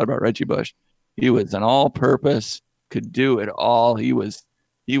everyone thought about Reggie Bush. He was an all-purpose, could do it all. He was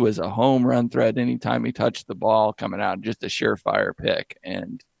a home run threat anytime he touched the ball coming out, just a surefire pick.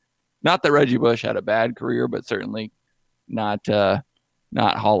 And not that Reggie Bush had a bad career, but certainly not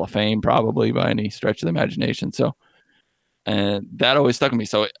Hall of Fame probably by any stretch of the imagination. So, and that always stuck with me.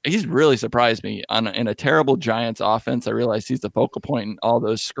 So he's really surprised me in a terrible Giants offense. I realized he's the focal point in all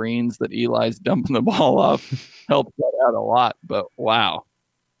those screens that Eli's dumping the ball off. Helped that out a lot. But wow.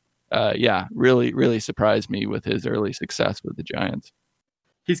 Yeah, really, really surprised me with his early success with the Giants.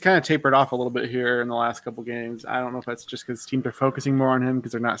 He's kind of tapered off a little bit here in the last couple games. I don't know if that's just because teams are focusing more on him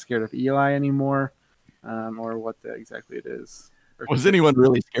because they're not scared of Eli anymore, or what exactly it is. Was anyone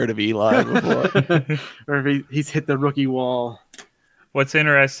really scared of Eli before? Or if he's hit the rookie wall. what's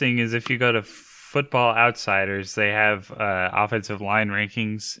interesting is if you go to Football Outsiders, they have offensive line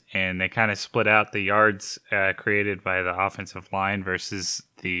rankings, and they kind of split out the yards created by the offensive line versus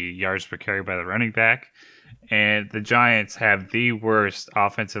the yards per carry by the running back. And the Giants have the worst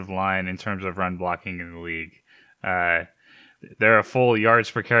offensive line in terms of run blocking in the league. They're a full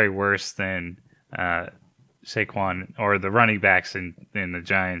yards per carry worse than Saquon, or the running backs in the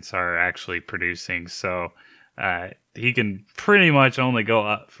Giants are actually producing. So he can pretty much only go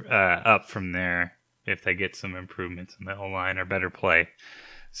up from there if they get some improvements in the O-line or better play.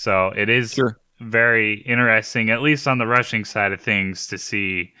 So it is very interesting, at least on the rushing side of things, to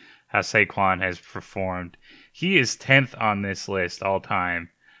see how Saquon has performed. He is 10th on this list all time.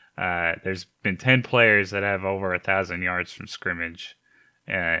 There's been 10 players that have over 1,000 yards from scrimmage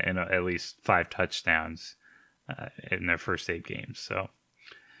and at least 5 touchdowns in their first 8 games. So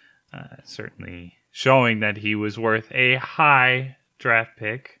certainly showing that he was worth a high draft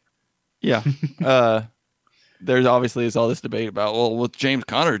pick. Yeah. There's obviously all this debate about, well, with James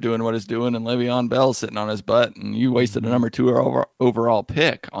Conner doing what he's doing and Le'Veon Bell sitting on his butt, and you wasted a number 2 overall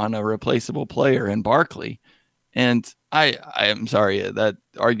pick on a replaceable player in Barkley. And I am sorry, that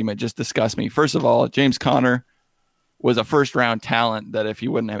argument just disgusts me. First of all, James Conner was a first-round talent that if he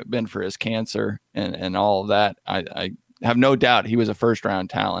wouldn't have been for his cancer and all of that, I have no doubt he was a first-round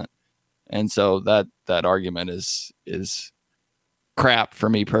talent. And so that argument is crap for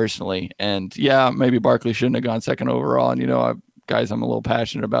me personally. And yeah, maybe Barkley shouldn't have gone second overall. And, guys, I'm a little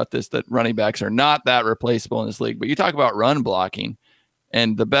passionate about this, that running backs are not that replaceable in this league. But you talk about run blocking,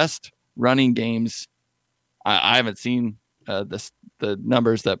 and the best running games, I haven't seen the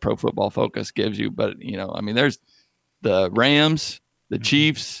numbers that Pro Football Focus gives you. But, there's the Rams, the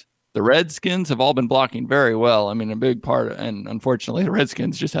Chiefs, the Redskins have all been blocking very well. I mean, a big part, and unfortunately, the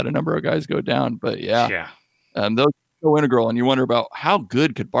Redskins just had a number of guys go down. But those are so integral, and you wonder about how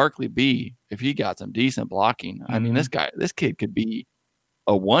good could Barkley be if he got some decent blocking. Mm-hmm. I mean, this kid could be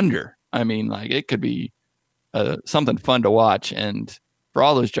a wonder. I mean, like, it could be something fun to watch. And for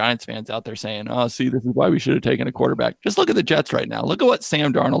all those Giants fans out there saying, "Oh, see, this is why we should have taken a quarterback," just look at the Jets right now. Look at what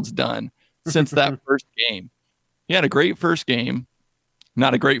Sam Darnold's done since that first game. He had a great first game.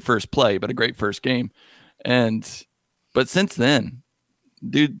 Not a great first play, but a great first game. But since then,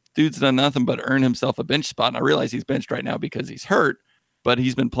 dude's done nothing but earn himself a bench spot. And I realize he's benched right now because he's hurt, but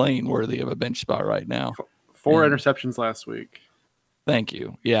he's been playing worthy of a bench spot right now. 4 interceptions last week. Thank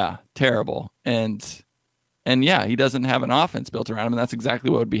you. Yeah, terrible. And yeah, he doesn't have an offense built around him, and that's exactly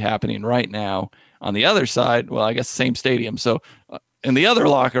what would be happening right now. On the other side, well, I guess same stadium. So in the other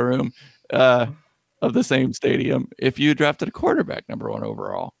locker room, of the same stadium, if you drafted a quarterback number 1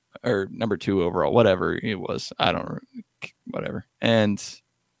 overall or number 2 overall, whatever it was, whatever. And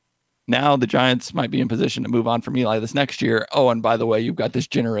now the Giants might be in position to move on from Eli this next year. Oh, and by the way, you've got this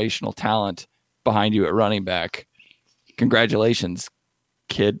generational talent behind you at running back. Congratulations,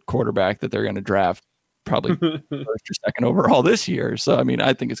 kid quarterback that they're going to draft probably first or second overall this year. So, I mean,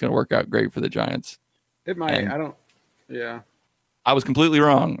 I think it's going to work out great for the Giants. It might. And I was completely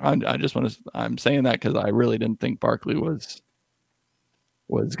wrong. I'm saying that because I really didn't think Barkley was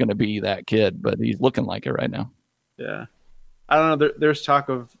going to be that kid, but he's looking like it right now. Yeah. I don't know. There's talk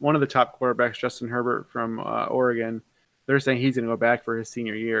of one of the top quarterbacks, Justin Herbert from Oregon. They're saying he's going to go back for his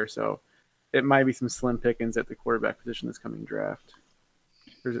senior year. So it might be some slim pickings at the quarterback position this coming draft.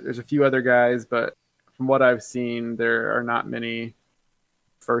 There's a few other guys, but from what I've seen, there are not many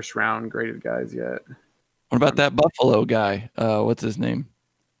first round graded guys yet. What about that Buffalo guy? What's his name?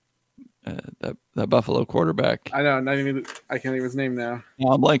 That Buffalo quarterback. I know. I can't think of his name now. No,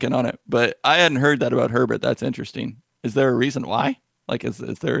 I'm blanking on it. But I hadn't heard that about Herbert. That's interesting. Is there a reason why? Like, is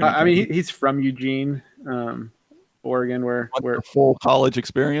there? I mean, he's from Eugene, Oregon, where full college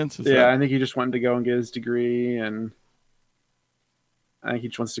experience. I think he just wanted to go and get his degree, and I think he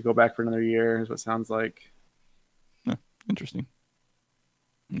just wants to go back for another year. Is what it sounds like. Interesting.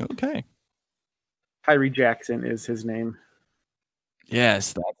 Okay. Tyree Jackson is his name.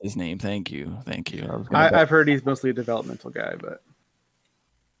 Yes, that's his name. Thank you. I've heard he's mostly a developmental guy, but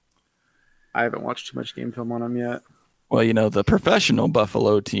I haven't watched too much game film on him yet. Well, the professional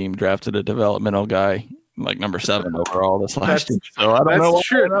Buffalo team drafted a developmental guy like number 7 overall this last year. So I don't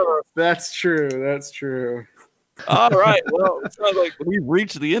know. That's true. All right. Well, it sounds like we've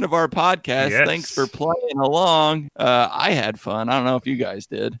reached the end of our podcast. Yes. Thanks for playing along. I had fun. I don't know if you guys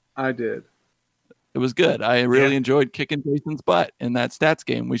did. I did. It was good. I really enjoyed kicking Jason's butt in that stats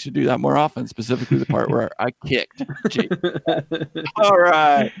game. We should do that more often, specifically the part where I kicked Jason. All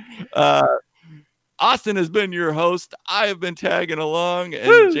right. Austin has been your host. I have been tagging along, and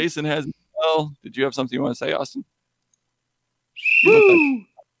Woo! Jason has. Well, did you have something you want to say, Austin? Woo!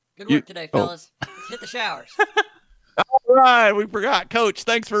 Good work today, fellas. Let's hit the showers. All right, we forgot. Coach,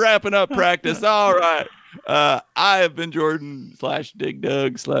 thanks for wrapping up practice. All right. I have been Jordan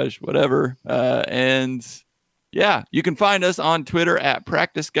 /DigDug/ whatever. And yeah, you can find us on Twitter at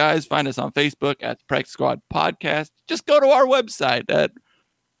Practice Guys. Find us on Facebook at the Practice Squad Podcast. Just go to our website at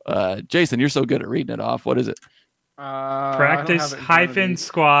Jason, you're so good at reading it off. What is it?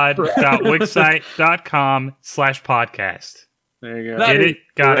 practice-squad.wixsite.com/podcast. There you go. Get it?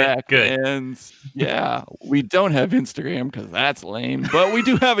 Got it. Good. And yeah, we don't have Instagram because that's lame, but we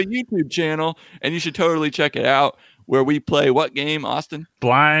do have a YouTube channel, and you should totally check it out where we play what game, Austin?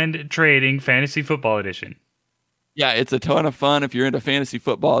 Blind Trading Fantasy Football Edition. Yeah, it's a ton of fun if you're into fantasy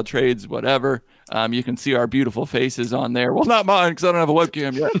football, trades, whatever. You can see our beautiful faces on there. Well, not mine because I don't have a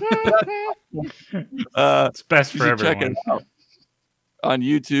webcam yet. It's best for everyone. Check it out on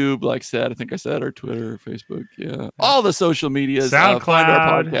YouTube, like I said, I think I said, or Twitter, Facebook, yeah, all the social medias. SoundCloud, find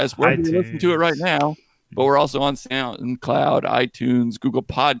our podcast where you listen to it iTunes. right now. But we're also on SoundCloud, iTunes, Google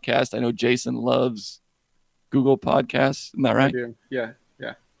Podcast. I know Jason loves Google Podcasts. Isn't that I right? do. Yeah.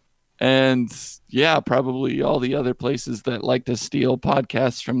 And yeah, probably all the other places that like to steal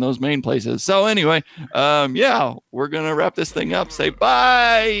podcasts from those main places. So anyway, yeah, we're going to wrap this thing up. Say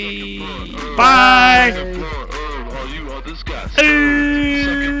bye. Bye.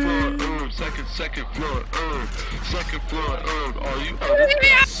 Second floor, are you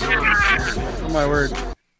Oh my word.